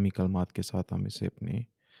इख्तितामी कलमात के साथ हम इसे अपने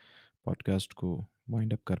पॉडकास्ट को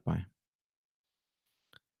वाइंड अप कर पाएँ।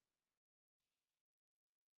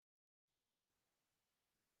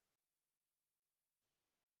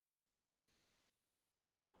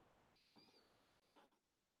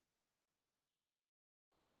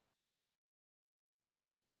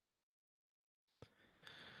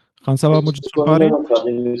 खान साहब आप मुझे सुन पा रहे हैं?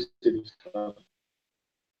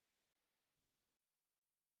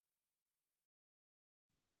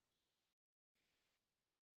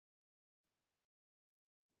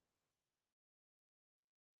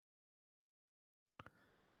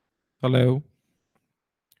 हेलो?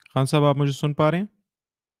 खान साहब आप मुझे सुन पा रहे हैं?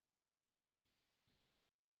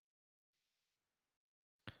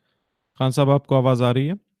 खान साहब आपको आवाज़ आ रही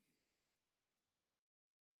है?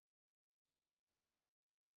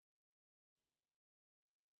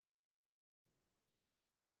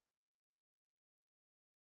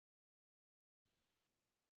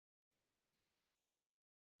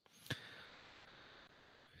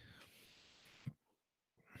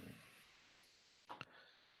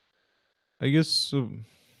 I guess